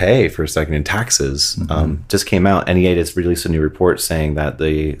talked about pay for a second and taxes. Just came out. NEA just released a new report saying that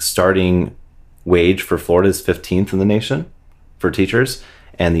the starting wage for Florida is 15th in the nation for teachers,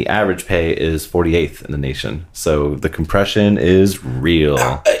 and the average pay is 48th in the nation. So the compression is real.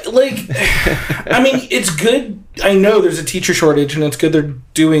 It's good. I know there's a teacher shortage, and it's good they're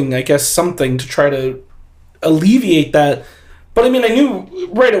doing, I guess, something to try to alleviate that. But I knew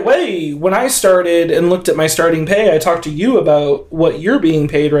right away when I started and looked at my starting pay, I talked to you about what you're being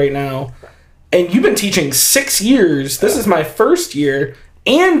paid right now. And you've been teaching 6 years. This is my first year.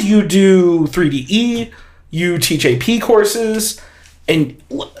 And you do 3DE. You teach AP courses. And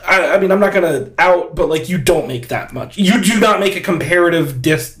I'm not going to out, but you don't make that much. You do not make a comparative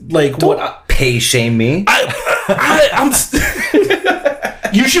pay shame me.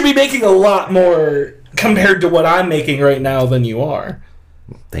 You should be making a lot more compared to what I'm making right now than you are.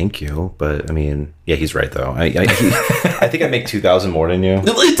 Thank you, but he's right though. I think I make $2,000 more than you.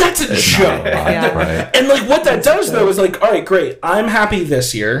 That's a joke. Right. And what that does though is all right, great. I'm happy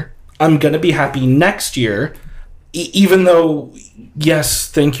this year. I'm gonna be happy next year. even though, yes,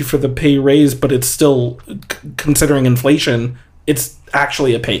 thank you for the pay raise, but it's still, considering inflation, it's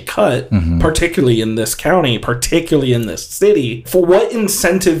actually a pay cut, particularly in this county, particularly in this city. For what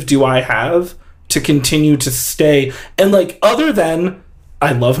incentive do I have to continue to stay? And like, other than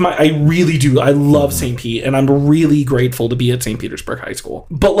I really do. I love St. Pete, and I'm really grateful to be at St. Petersburg High School.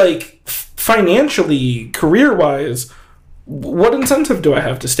 But like, financially, career-wise, what incentive do I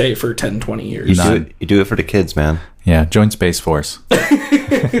have to stay for 10, 20 years? You do it for the kids, man. Yeah, join Space Force.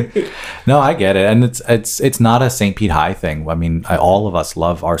 No, I get it, and it's not a St. Pete High thing. I mean, all of us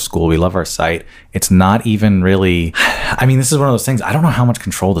love our school. We love our site. It's not even really. I mean, this is one of those things. I don't know how much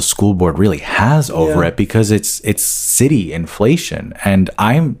control the school board really has over it, because it's city inflation, and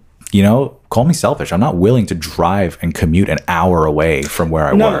I'm. Call me selfish. I'm not willing to drive and commute an hour away from where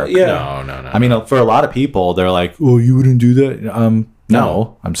I work. Yeah. No. I mean, for a lot of people, they're like, "Oh, you wouldn't do that."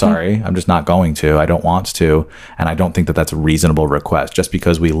 No, I'm sorry. I'm just not going to. I don't want to. And I don't think that that's a reasonable request. Just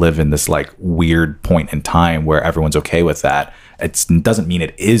because we live in this like weird point in time where everyone's okay with that, it doesn't mean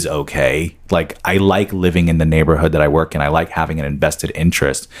it is okay. Like, I like living in the neighborhood that I work in. I like having an invested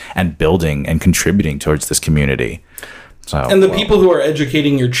interest and building and contributing towards this community. And the people who are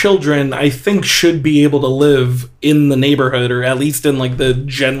educating your children, I think, should be able to live in the neighborhood, or at least in like the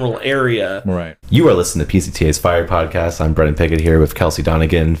general area. Right. You are listening to PCTA's Fire Podcast. I'm Brennan Pickett here with Kelsey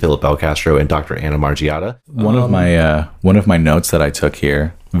Donegan, Philip Belcastro, and Dr. Anna Margiotta. One of my notes that I took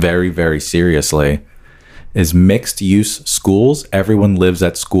here, very, very seriously, is mixed use schools. Everyone lives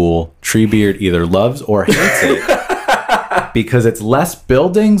at school. Treebeard either loves or hates it. Because it's less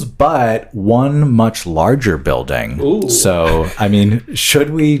buildings, but one much larger building. Ooh. So, I mean,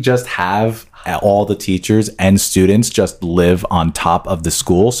 should we just have all the teachers and students just live on top of the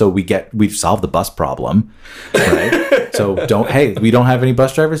school? So we've solved the bus problem, right? So we don't have any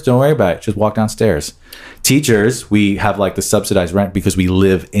bus drivers. Don't worry about it. Just walk downstairs. Teachers, we have like the subsidized rent because we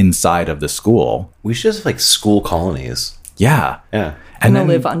live inside of the school. We should have like school colonies. Yeah. Yeah. And we'll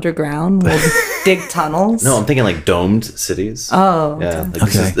live underground. We'll dig tunnels. No, I'm thinking like domed cities. Oh. Yeah.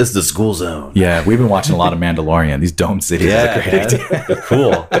 Like this is the school zone. Yeah, we've been watching a lot of Mandalorian. These domed cities is a great idea.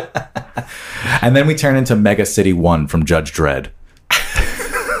 Cool. And then we turn into Mega City 1 from Judge Dredd.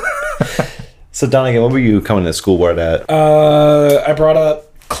 So, Donegan, what were you coming to school board at? I brought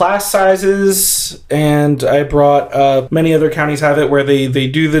up class sizes, and I brought many other counties have it where they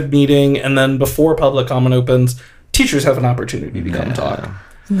do the meeting, and then before public comment opens, teachers have an opportunity to come talk.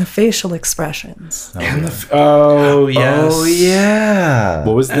 And the facial expressions. Yes. Oh, yeah.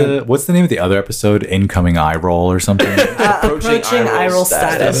 What's the name of the other episode? Incoming eye roll or something? Approaching eye roll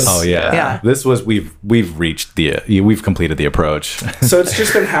status. Oh yeah. Yeah. This was we've completed the approach. So it's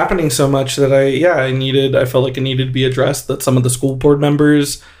just been happening so much that I felt like it needed to be addressed, that some of the school board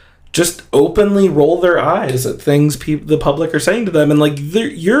members just openly roll their eyes at things the public are saying to them, and like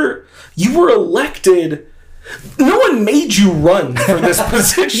you were elected. No one made you run for this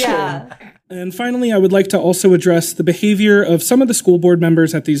position. Yeah. And finally, I would like to also address the behavior of some of the school board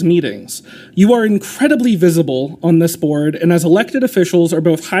members at these meetings. You are incredibly visible on this board, and as elected officials are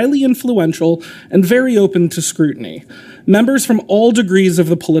both highly influential and very open to scrutiny. Members from all degrees of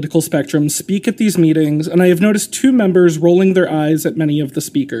the political spectrum speak at these meetings, and I have noticed 2 members rolling their eyes at many of the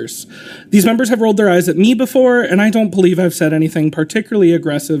speakers. These members have rolled their eyes at me before, and I don't believe I've said anything particularly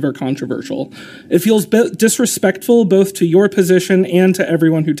aggressive or controversial. It feels disrespectful both to your position and to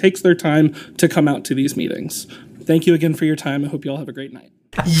everyone who takes their time to come out to these meetings. Thank you again for your time. I hope you all have a great night.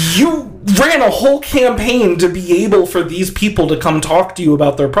 You ran a whole campaign to be able for these people to come talk to you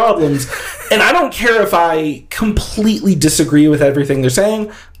about their problems. And I don't care if I completely disagree with everything they're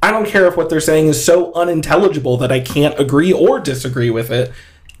saying. I don't care if what they're saying is so unintelligible that I can't agree or disagree with it.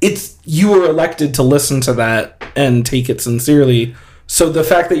 You were elected to listen to that and take it sincerely. So the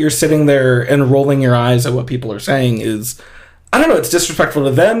fact that you're sitting there and rolling your eyes at what people are saying is, I don't know, it's disrespectful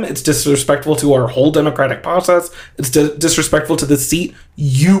to them. It's disrespectful to our whole democratic process. It's disrespectful to the seat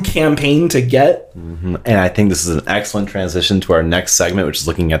you campaigned to get. Mm-hmm. And I think this is an excellent transition to our next segment, which is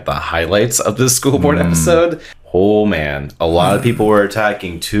looking at the highlights of this school board episode. Oh, man. A lot of people were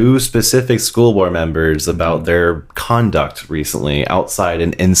attacking 2 specific school board members about their conduct recently outside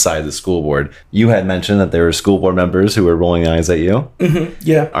and inside the school board. You had mentioned that there were school board members who were rolling eyes at you. Mm-hmm.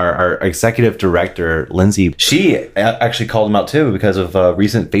 Yeah. Our executive director, Lindsay, she actually called them out too because of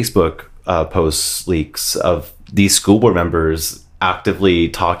recent Facebook post leaks of these school board members actively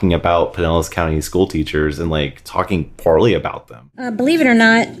talking about Pinellas County school teachers and like talking poorly about them. Believe it or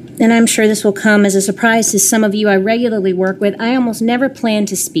not, and I'm sure this will come as a surprise to some of you I regularly work with, I almost never plan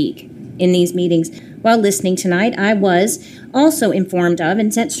to speak in these meetings. While listening tonight, I was also informed of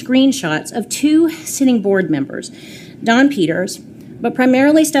and sent screenshots of 2 sitting board members, Don Peters, but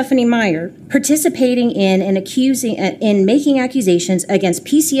primarily Stephanie Meyer, participating in and making accusations against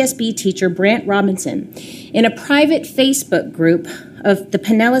PCSB teacher Brant Robinson in a private Facebook group of the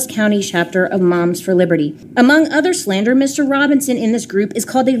Pinellas County chapter of Moms for Liberty. Among other slander, Mr. Robinson in this group is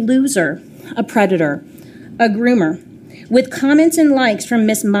called a loser, a predator, a groomer, with comments and likes from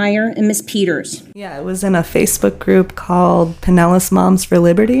Miss Meyer and Miss Peters. Yeah, it was in a Facebook group called Pinellas Moms for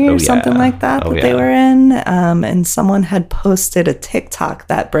Liberty or something like that they were in. And someone had posted a TikTok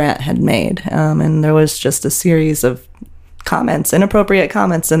that Brant had made. And there was just a series of comments, inappropriate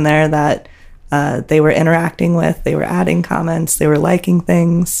comments in there that they were interacting with. They were adding comments. They were liking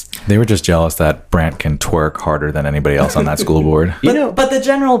things. They were just jealous that Brant can twerk harder than anybody else on that school board. But the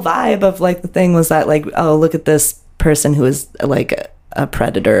general vibe of like the thing was that like, oh, look at this person who is like a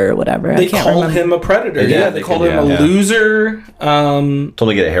predator or whatever. They call him a predator. Yeah, they called him a loser. Told him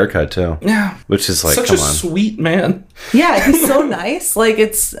to get a haircut too. Yeah, which is like such a sweet man. Yeah, he's so nice. Like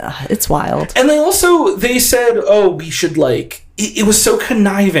it's wild. And they said, oh, we should like. It was so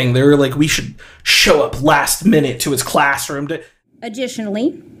conniving. They were like, we should show up last minute to his classroom.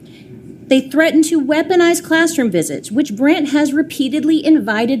 Additionally, they threatened to weaponize classroom visits, which Brant has repeatedly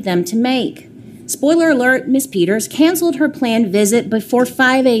invited them to make. Spoiler alert, Miss Peters canceled her planned visit before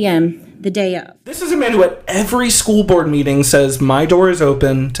 5 a.m. the day of. This is a man who at every school board meeting says, my door is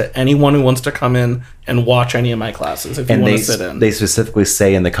open to anyone who wants to come in and watch any of my classes if you want to sit in. They specifically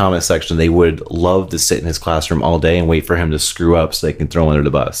say in the comment section they would love to sit in his classroom all day and wait for him to screw up so they can throw him under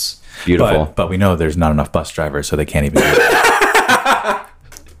the bus. Beautiful. But we know there's not enough bus drivers, so they can't even do it.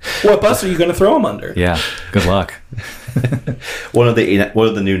 What bus are you going to throw him under? Yeah, good luck. one of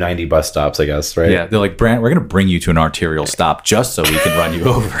the new 90 bus stops, I guess, right? Yeah, they're like, Brant, we're going to bring you to an arterial stop just so we can run you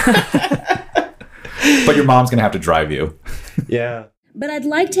over. But your mom's going to have to drive you. Yeah. But I'd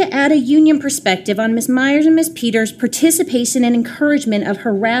like to add a union perspective on Miss Myers and Miss Peters' participation and encouragement of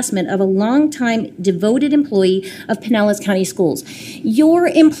harassment of a longtime devoted employee of Pinellas County Schools. Your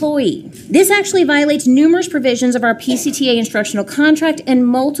employee. This actually violates numerous provisions of our PCTA instructional contract and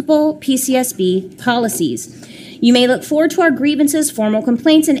multiple PCSB policies. You may look forward to our grievances, formal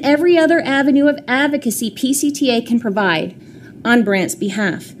complaints, and every other avenue of advocacy PCTA can provide on Brant's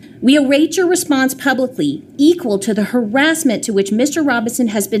behalf. We await your response publicly, equal to the harassment to which Mr. Robinson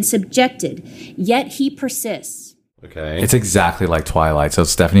has been subjected, yet he persists. Okay. It's exactly like Twilight. So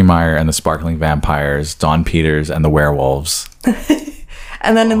Stephanie Meyer and the Sparkling Vampires, Don Peters and the Werewolves.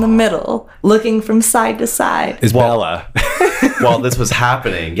 And then in the middle, looking from side to side, is Bella. While this was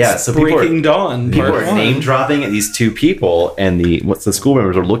happening, yeah. So Breaking Dawn. People are name dropping at these two people, and the school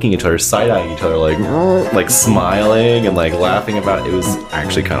members are looking at each other, side eyeing each other, like smiling and like laughing about it. It was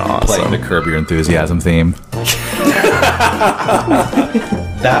actually kind of awesome. Playing the Curb Your Enthusiasm theme.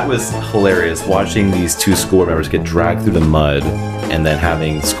 That was hilarious. Watching these two school board members get dragged through the mud, and then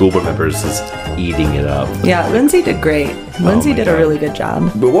having school board members just eating it up. Yeah, Lindsay did great. Lindsay did a really good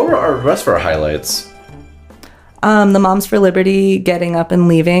job. But what were our rest of our highlights? The Moms for Liberty getting up and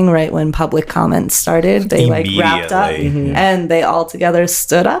leaving right when public comments started. They like wrapped up and they all together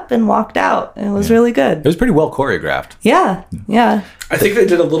stood up and walked out. It was really good. It was pretty well choreographed. Yeah. I think they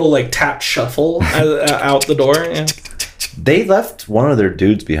did a little like tap shuffle out the door. Yeah. They left one of their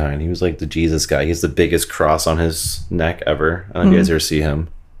dudes behind. He was like the Jesus guy. He has the biggest cross on his neck ever. I don't know if you guys ever see him.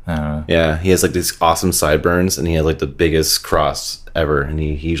 Yeah, he has like these awesome sideburns, and he has like the biggest cross ever. And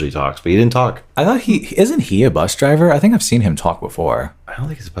he usually talks, but he didn't talk. I thought isn't he a bus driver? I think I've seen him talk before. I don't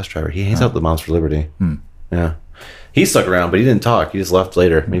think he's a bus driver. He hangs out with the Moms for Liberty. Yeah, he stuck around, but he didn't talk. He just left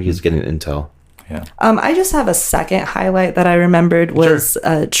later. Maybe he's getting intel. Yeah. I just have a second highlight that I remembered was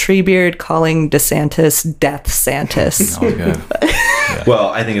Treebeard calling DeSantis Death Santis. Oh, good. Yeah. Well,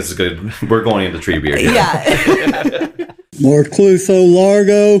 I think it's good. We're going into Treebeard. Yeah. Mark Clutho,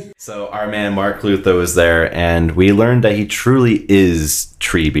 Largo. So our man Mark Clutho is there, and we learned that he truly is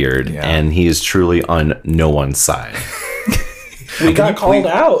Treebeard, and he is truly on no one's side. We got called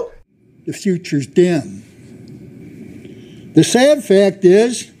out. The future's dim. The sad fact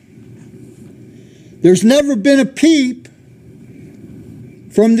is, there's never been a peep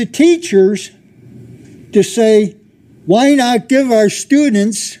from the teachers to say, why not give our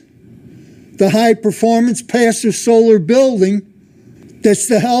students the high performance passive solar building that's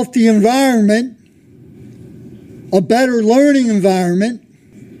the healthy environment, a better learning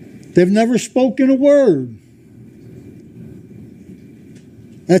environment? They've never spoken a word.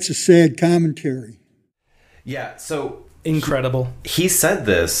 That's a sad commentary. Yeah, so incredible. He said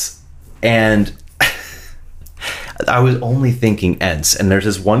this, and I was only thinking Ents, and there's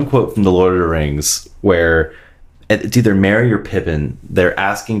this one quote from The Lord of the Rings where it's either Merry or Pippin. They're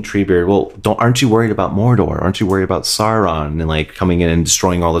asking Treebeard, well, aren't you worried about Mordor? Aren't you worried about Sauron and like coming in and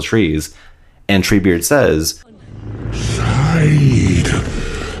destroying all the trees? And Treebeard says, Side.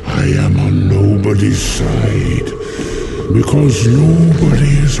 I am on nobody's side, because nobody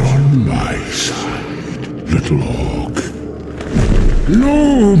is on my side, little orc.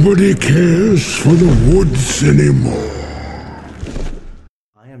 Nobody cares for the woods anymore.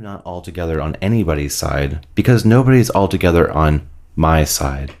 I am not altogether on anybody's side, because nobody's altogether on my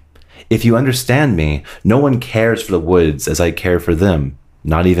side. If you understand me, no one cares for the woods as I care for them.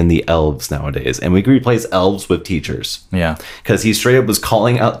 Not even the elves nowadays. And we could replace elves with teachers. Yeah. Because he straight up was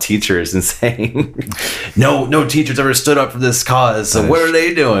calling out teachers and saying, no teachers ever stood up for this cause. So what are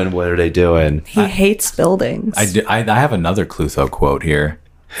they doing? What are they doing? He hates buildings. I have another Clutho quote here.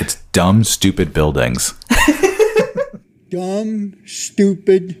 It's dumb, stupid buildings. Dumb,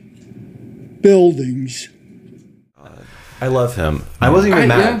 stupid buildings. I love him. I wasn't even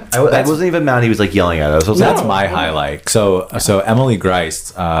mad. I wasn't even mad he was like yelling at us. That's my highlight. So Emily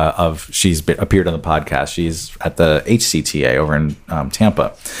Greist, she's appeared on the podcast. She's at the HCTA over in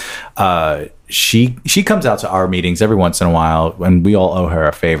Tampa. She comes out to our meetings every once in a while, and we all owe her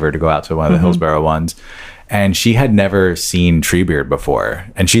a favor to go out to one of the Hillsborough ones. And she had never seen Treebeard before,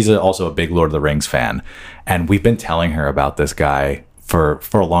 and she's also a big Lord of the Rings fan. And we've been telling her about this guy for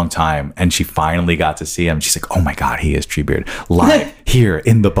a long time, and she finally got to see him. She's like, oh my god, he is Treebeard live here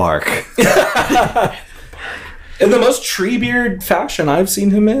in the bark. In the most Treebeard fashion I've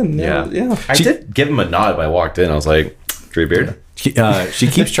seen him in. Yeah. I did give him a nod when I walked in. I was like, Treebeard. She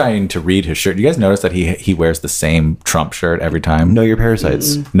keeps trying to read his shirt. You guys notice that he wears the same Trump shirt every time? Know your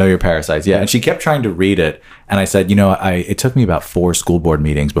parasites. Know your parasites. Yeah. And she kept trying to read it. And I said, it took me about 4 school board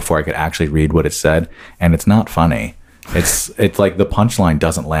meetings before I could actually read what it said. And it's not funny. It's like the punchline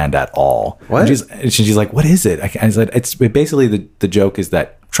doesn't land at all. What? And she's like, what is it? I said, it's basically the joke is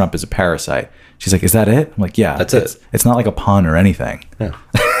that Trump is a parasite. She's like, is that it? I'm like, yeah, that's it. It's not like a pun or anything.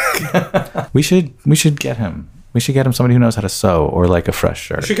 Yeah. We should get him. We should get him somebody who knows how to sew or like a fresh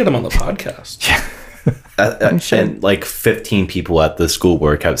shirt. We should get him on the podcast. Yeah. And like 15 people at the school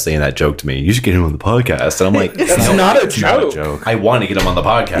board kept saying that joke to me. You should get him on the podcast. And I'm like, that's not a joke. I want to get him on the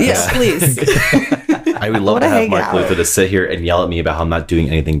podcast. Yes, please. I would love to have Mark Luther to sit here and yell at me about how I'm not doing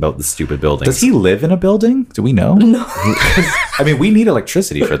anything about the stupid buildings. Does he live in a building? Do we know? No. I mean, we need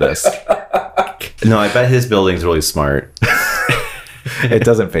electricity for this. No, I bet his building's really smart. It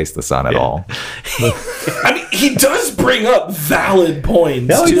doesn't face the sun at all. I mean, he does bring up valid points.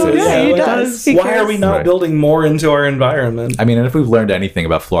 No, he does. Yeah, he does. Why are we not building more into our environment? I mean, and if we've learned anything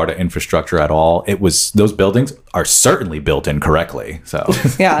about Florida infrastructure at all, it was those buildings are certainly built incorrectly. So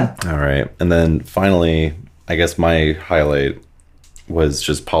yeah. All right. And then finally, I guess my highlight was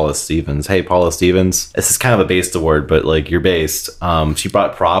just Paula Stevens. Hey, Paula Stevens. This is kind of a based award, but like you're based. She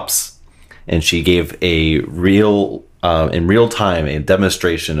brought props and she gave in real time a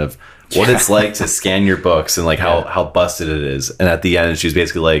demonstration of what it's like to scan your books and like how busted it is. And at the end, she was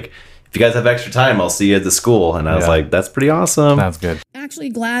basically like, if you guys have extra time, I'll see you at the school. And I was like, that's pretty awesome. That's good. Actually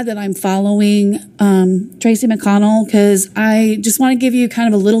glad that I'm following Tracy McConnell, because I just want to give you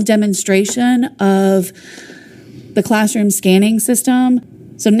kind of a little demonstration of the classroom scanning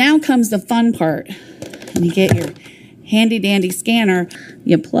system. So now comes the fun part. And you get your handy dandy scanner,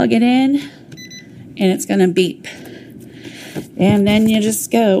 you plug it in, and it's going to beep. And then you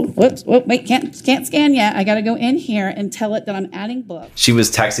just go, whoops, wait, can't scan yet. I got to go in here and tell it that I'm adding books. She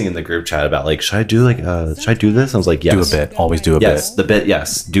was texting in the group chat about like, should I do this? I was like, yes. Do a bit. Always do a bit. Yes, the bit,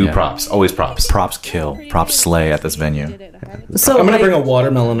 yes. Do props. Always props. Props kill. Props slay at this venue. So I'm going to bring a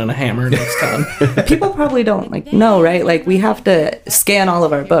watermelon and a hammer next time. People probably don't know, right? Like we have to scan all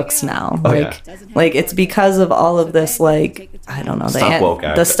of our books now. Like it's because of all of this, like, I don't know,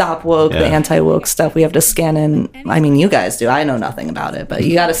 the stop woke, the anti-woke stuff. We have to scan in. I mean, you guys do. I know nothing about it, but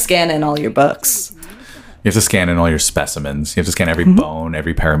you got to scan in all your books. You have to scan in all your specimens. You have to scan every bone,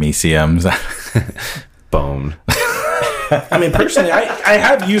 every paramecium. Bone. I mean, personally, I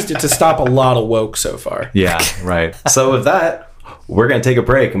have used it to stop a lot of woke so far. Yeah, right. So with that, we're going to take a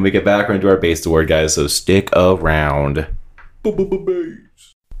break. And we get back, we're going to do our Based Award, guys. So stick around.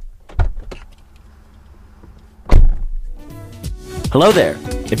 Hello there.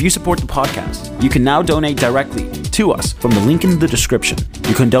 If you support the podcast, you can now donate directly to us from the link in the description.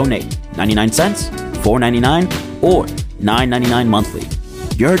 You can donate 99 cents, $4.99, or $9.99 monthly.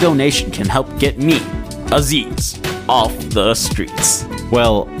 Your donation can help get me, Aziz, off the streets.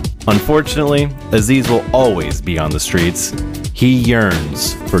 Well, unfortunately, Aziz will always be on the streets. He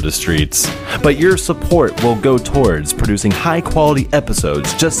yearns for the streets. But your support will go towards producing high-quality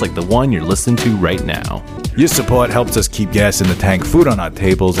episodes just like the one you're listening to right now. Your support helps us keep gas in the tank, food on our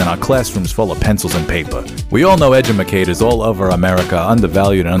tables, and our classrooms full of pencils and paper. We all know educators all over America are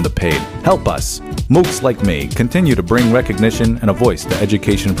undervalued and underpaid. Help us, mooks like me, continue to bring recognition and a voice to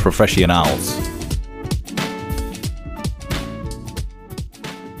education professionals.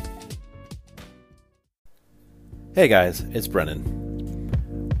 Hey guys, it's Brennan.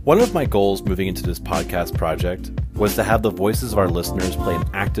 One of my goals moving into this podcast project was to have the voices of our listeners play an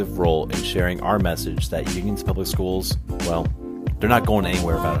active role in sharing our message that Union's public schools, well, they're not going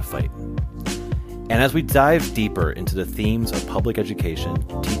anywhere without a fight. And as we dive deeper into the themes of public education,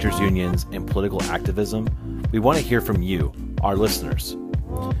 teachers' unions, and political activism, we want to hear from you, our listeners.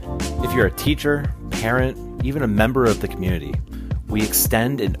 If you're a teacher, parent, even a member of the community, we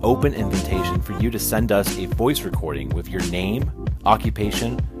extend an open invitation for you to send us a voice recording with your name,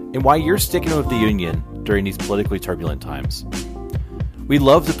 occupation, and why you're sticking with the union during these politically turbulent times. We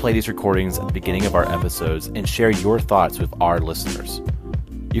love to play these recordings at the beginning of our episodes and share your thoughts with our listeners.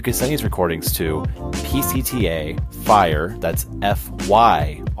 You can send these recordings to pctafire, that's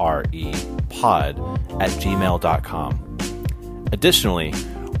F-Y-R-E, pod, @gmail.com. Additionally,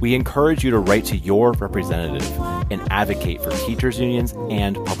 we encourage you to write to your representative and advocate for teachers' unions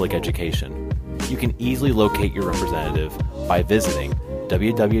and public education. You can easily locate your representative by visiting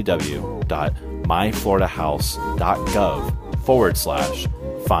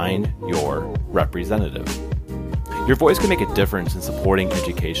www.myfloridahouse.gov/find your representative. Your voice can make a difference in supporting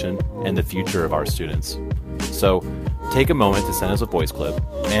education and the future of our students. So take a moment to send us a voice clip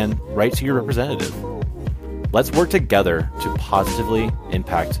and write to your representative. Let's work together to positively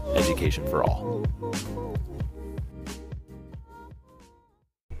impact education for all.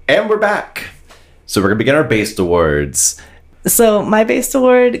 And we're back. So we're going to begin our BASED Awards. So my BASED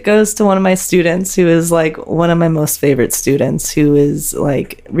award goes to one of my students who is like one of my most favorite students, who is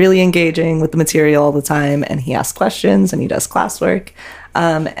like really engaging with the material all the time, and he asks questions and he does classwork.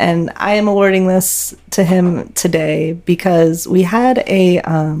 And I am awarding this to him today because we had a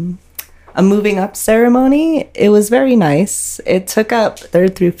moving up ceremony. It was very nice. It took up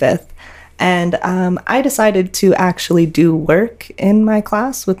 3rd through 5th. And I decided to actually do work in my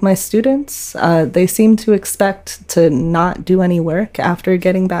class with my students. They seem to expect to not do any work after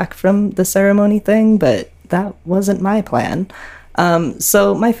getting back from the ceremony thing, but that wasn't my plan.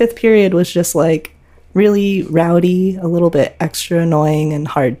 So my 5th period was just like really rowdy, a little bit extra annoying and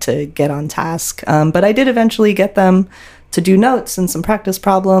hard to get on task. But I did eventually get them to do notes and some practice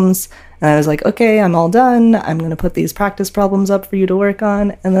problems. And I was like, okay, I'm all done. I'm going to put these practice problems up for you to work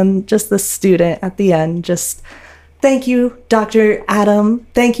on. And then just the student at the end, just, thank you, Dr. Adam.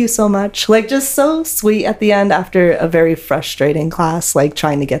 Thank you so much. Like, just so sweet at the end after a very frustrating class, like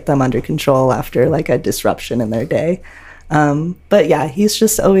trying to get them under control after like a disruption in their day. But yeah, he's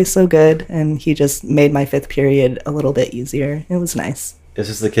just always so good. And he just made my 5th period a little bit easier. It was nice. Is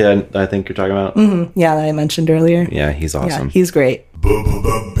this the kid I think you're talking about? Mm-hmm. Yeah, that I mentioned earlier. Yeah, he's awesome. Yeah, he's great.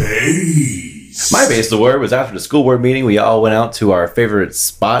 My BASED award was after the school board meeting. We all went out to our favorite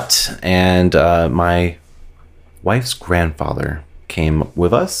spot, and my wife's grandfather came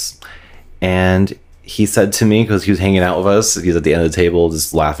with us, and he said to me, because he was hanging out with us, he's at the end of the table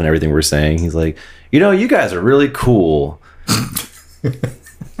just laughing at everything we're saying. He's like, you know, you guys are really cool.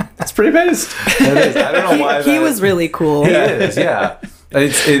 That's pretty based. It is. I don't know why he was really cool. He is, yeah.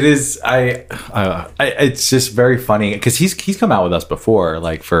 It is. It's just very funny because he's come out with us before,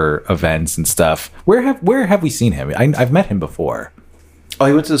 like for events and stuff. Where have we seen him? I've met him before. Oh,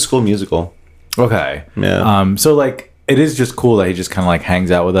 he went to the school musical. Okay. Yeah. So like, it is just cool that he just kind of like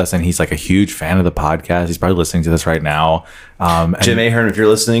hangs out with us, and he's like a huge fan of the podcast. He's probably listening to this right now. Jim Ahern, if you're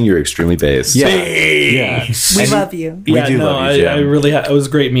listening, you're extremely based. Yeah. Yeah. We love you. We do love you, Jim. I really, it was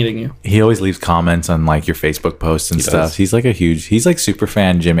great meeting you. He always leaves comments on like your Facebook posts and stuff. He's like he's like super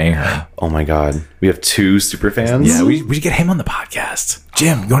fan Jim Ahern. Oh my God. We have 2 super fans. Yeah, we should get him on the podcast.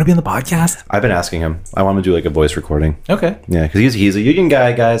 Jim, you want to be on the podcast? I've been asking him. I want him to do like a voice recording. Okay. Yeah, because he's a union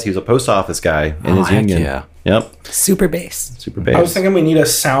guy, guys. He's a post office guy in his union. Yeah. Yep. Super bass. Super bass. I was thinking we need a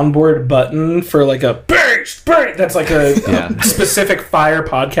soundboard button for like a bass. That's like a specific Fire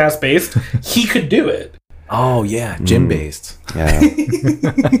podcast based. He could do it. Oh yeah, Jim based. Yeah.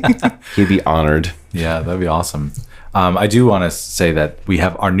 He'd be honored. Yeah, that'd be awesome. I do want to say that we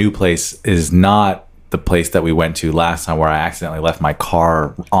have our new place is not the place that we went to last time, where I accidentally left my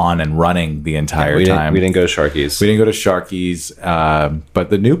car on and running the entire time. We didn't go to Sharky's. We didn't go to Sharky's. But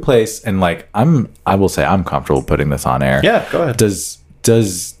the new place, and like I will say I'm comfortable putting this on air. Yeah, go ahead. Does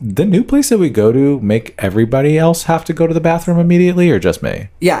Does the new place that we go to make everybody else have to go to the bathroom immediately, or just me?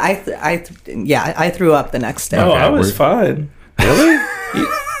 Yeah, I threw up the next day. Oh, I was fine. Really?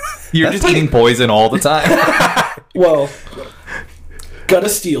 You're just eating poison all the time. Well, gotta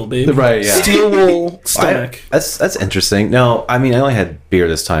steal, baby. Right, yeah. Steel wool stomach. That's interesting. No, I mean, I only had beer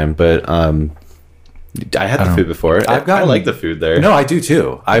this time, but I had the food before. I like the food there. No, I do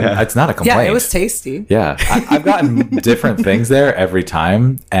too. It's not a complaint. Yeah, it was tasty. Yeah, I've gotten different things there every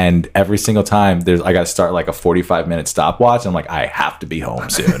time, and every single time I got to start like a 45-minute stopwatch. I'm like, I have to be home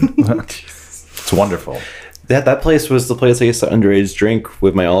soon. It's wonderful. That place was the place I used to underage drink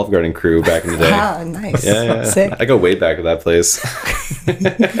with my Olive Garden crew back in the day. Ah, nice. Yeah. Sick. I go way back to that place.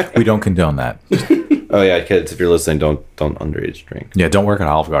 We don't condone that. Oh yeah, kids, if you're listening, don't underage drink. Yeah, don't work at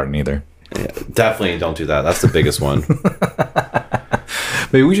Olive Garden either. Yeah, definitely don't do that. That's the biggest one.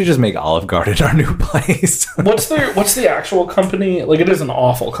 Maybe we should just make Olive Garden our new place. What's the actual company? Like, it is an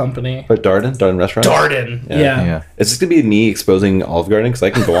awful company. But Darden Restaurant? Darden, yeah. It's just going to be me exposing Olive Garden because I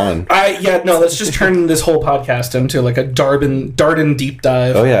can go on. Let's just turn this whole podcast into like a Darden deep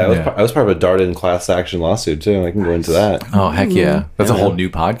dive. Oh, yeah. I was part of a Darden class action lawsuit, too. I can go into that. Oh, heck yeah. That's a whole new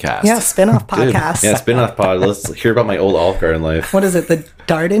podcast. Yeah, spin-off podcast. Yeah, spin-off pod. Let's hear about my old Olive Garden life. What is it, the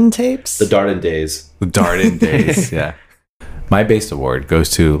Darden tapes? The Darden days. The Darden days, yeah. My Based Award goes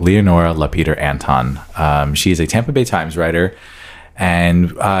to Leonora LaPeter Anton. She is a Tampa Bay Times writer, and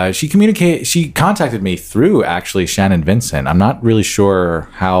she contacted me through actually Shannon Vincent. I'm not really sure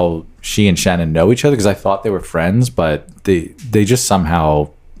how she and Shannon know each other because I thought they were friends, but they just somehow,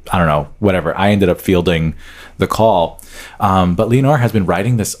 I don't know, whatever. I ended up fielding the call. But Leonora has been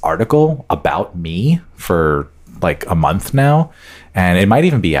writing this article about me for like a month now, and it might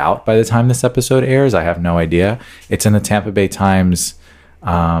even be out by the time this episode airs. I have no idea. It's in the Tampa Bay Times.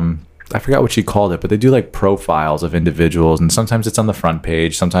 I forgot what she called it, but they do like profiles of individuals, and sometimes it's on the front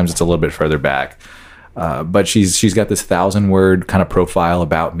page, sometimes it's a little bit further back. But she's got this 1,000-word kind of profile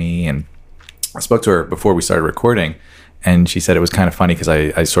about me, and I spoke to her before we started recording, and she said it was kind of funny because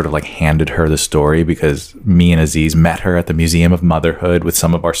I sort of like handed her the story because me and Aziz met her at the Museum of Motherhood with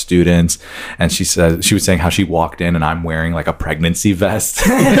some of our students. And she said, she was saying how she walked in and I'm wearing like a pregnancy vest.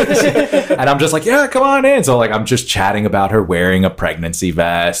 And I'm just like, yeah, come on in. So like, I'm just chatting about her wearing a pregnancy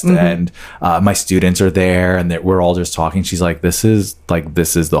vest, and my students are there and we're all just talking. She's like, this is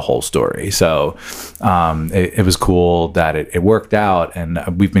the whole story. So it was cool that it worked out, and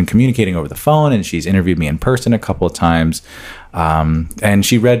we've been communicating over the phone, and she's interviewed me in person a couple of times. And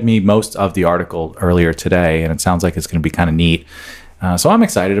she read me most of the article earlier today, and it sounds like it's going to be kind of neat. So I'm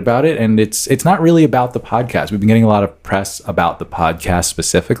excited about it, and it's not really about the podcast. We've been getting a lot of press about the podcast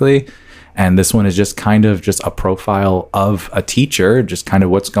specifically, and this one is just kind of just a profile of a teacher, just kind of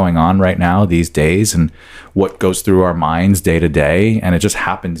what's going on right now these days and what goes through our minds day to day, and it just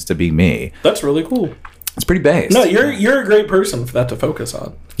happens to be me. That's really cool. It's pretty based. No, you're a great person for that to focus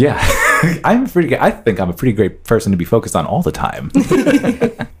on. Yeah. I think I'm a pretty great person to be focused on all the time.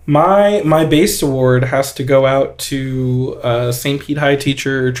 My Based Award has to go out to St. Pete High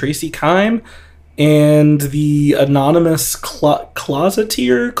teacher Tracy Kime and the anonymous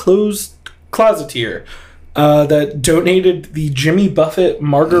closeteer that donated the Jimmy Buffett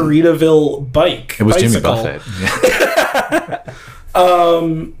Margaritaville bike. It was bicycle. Jimmy Buffett.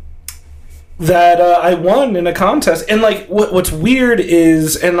 Yeah. That I won in a contest. And like what's weird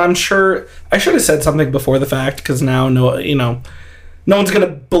is, and I'm sure I should have said something before the fact because now no one's gonna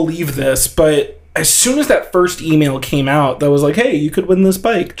believe this, but as soon as that first email came out that was like, hey, you could win this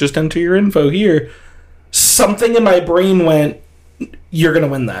bike, just enter your info here, something in my brain went, you're gonna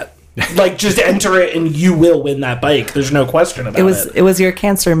win that. Like, just enter it and you will win that bike. There's no question about it. It was your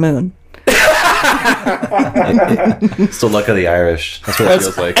Cancer moon. It's the luck of the Irish. That's what it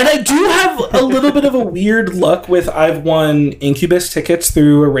feels like. And I do have a little bit of a weird luck with, I've won Incubus tickets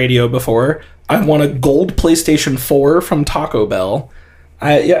through a radio before. I've won a gold PlayStation 4 from Taco Bell.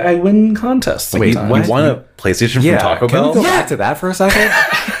 I win contests. Wait, what? You won a PlayStation from Taco Bell? Can we go back to that for a second?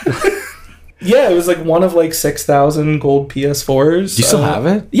 Yeah, it was like one of like 6,000 gold PS4s. Do you still have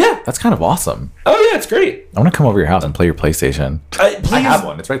it? Yeah. That's kind of awesome. Oh, yeah, it's great. I want to come over to your house and play your PlayStation. I have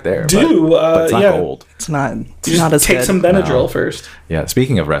one. It's right there. But it's not gold. It's not as good. Take some Benadryl first. Yeah,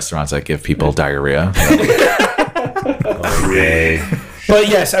 speaking of restaurants that give people diarrhea. But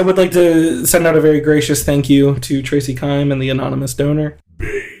yes, I would like to send out a very gracious thank you to Tracy Kime and the anonymous donor.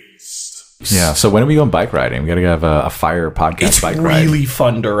 Yeah, so when are we going bike riding? We got to have a fire podcast bike ride. It's really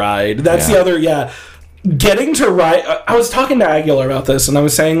fun to ride. That's the other, getting to ride. I was talking to Aguilar about this, and I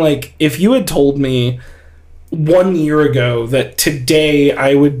was saying, like, if you had told me 1 year ago that today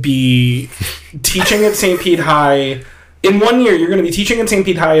I would be teaching at St. Pete High, in 1 year, you're going to be teaching in St.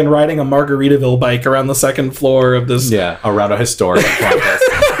 Pete High and riding a Margaritaville bike around the second floor of this. Yeah, around a historic campus.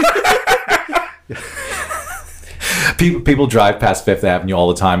 People drive past Fifth Avenue all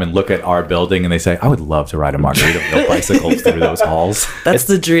the time and look at our building and they say, I would love to ride a Margaritaville bicycle through those halls. That's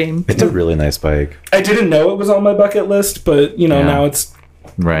the dream. It's a really nice bike. I didn't know it was on my bucket list, but, now it's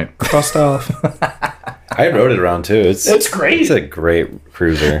crossed off. I rode it around too. It's great. It's a great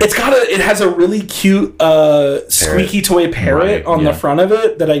cruiser. It has a really cute squeaky toy parrot on the front of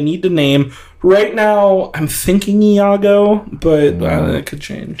it that I need to name. Right now, I'm thinking Iago, but it could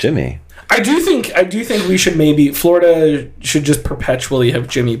change. Jimmy. I do think we should Florida should just perpetually have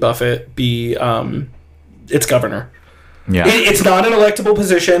Jimmy Buffett be its governor. Yeah. It's not an electable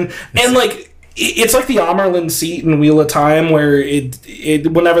position. And it's like the Amerlin seat in Wheel of Time, where it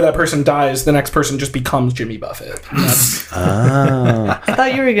whenever that person dies, the next person just becomes Jimmy Buffett. I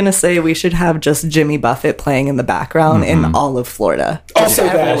thought you were going to say we should have just Jimmy Buffett playing in the background in all of Florida. Also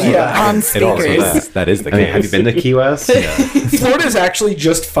that, on speakers. That is the case. Have you been to Key West? Florida is actually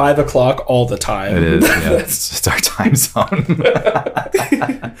just 5 o'clock all the time. It is. Yeah. It's just our time zone.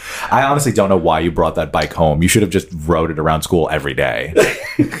 I honestly don't know why you brought that bike home. You should have just rode it around school every day.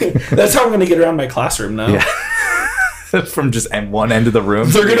 That's how I'm going to get around my classroom now. Yeah. From just one end of the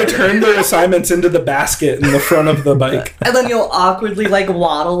room. They're going to turn their assignments into the basket in the front of the bike. And then you'll awkwardly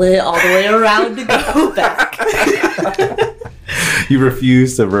waddle it all the way around to go back. You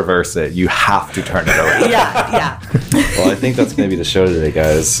refuse to reverse it. You have to turn it around. Yeah. Well, I think that's going to be the show today,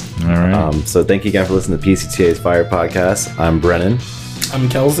 guys. All right. So thank you again for listening to PCTA's Fire Podcast. I'm Brennan. I'm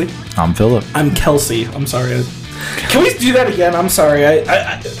Kelsey. I'm Philip. I'm Kelsey. I'm sorry. Can we do that again? I'm sorry.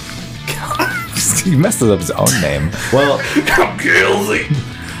 He messed up his own name. Well, I'm Kelsey.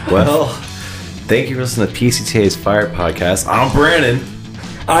 Well, thank you for listening to PCTA's Fire Podcast. I'm Brandon.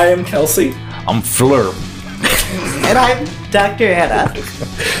 I am Kelsey. I'm Fleur. And I'm Dr. Anna.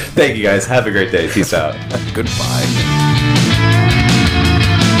 Thank you, guys. Have a great day. Peace out. Goodbye.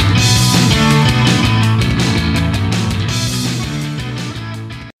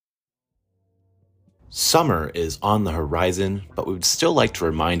 Summer is on the horizon, but we would still like to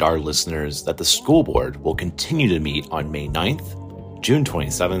remind our listeners that the school board will continue to meet on May 9th, June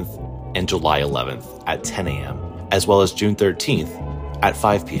 27th, and July 11th at 10 a.m., as well as June 13th at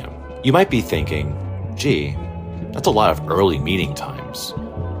 5 p.m. You might be thinking, gee, that's a lot of early meeting times.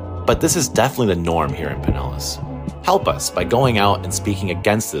 But this is definitely the norm here in Pinellas. Help us by going out and speaking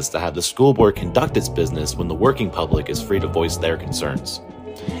against this to have the school board conduct its business when the working public is free to voice their concerns.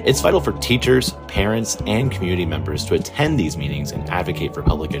 It's vital for teachers, parents, and community members to attend these meetings and advocate for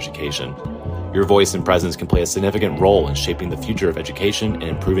public education. Your voice and presence can play a significant role in shaping the future of education and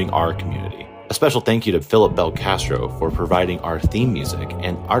improving our community. A special thank you to Philip Belcastro for providing our theme music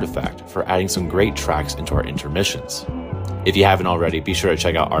and Artifact for adding some great tracks into our intermissions. If you haven't already, be sure to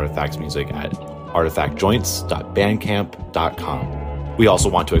check out Artifact's music at artifactjoints.bandcamp.com. We also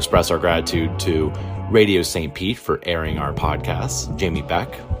want to express our gratitude to Radio St. Pete for airing our podcasts, Jamie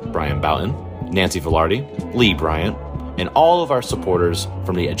Beck, Brian Boughton, Nancy Velarde, Lee Bryant, and all of our supporters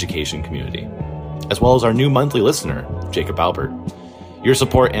from the education community, as well as our new monthly listener, Jacob Albert. Your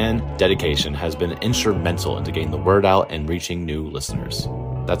support and dedication has been instrumental into getting the word out and reaching new listeners.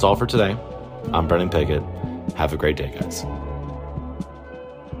 That's all for today. I'm Brennan Pickett. Have a great day, guys.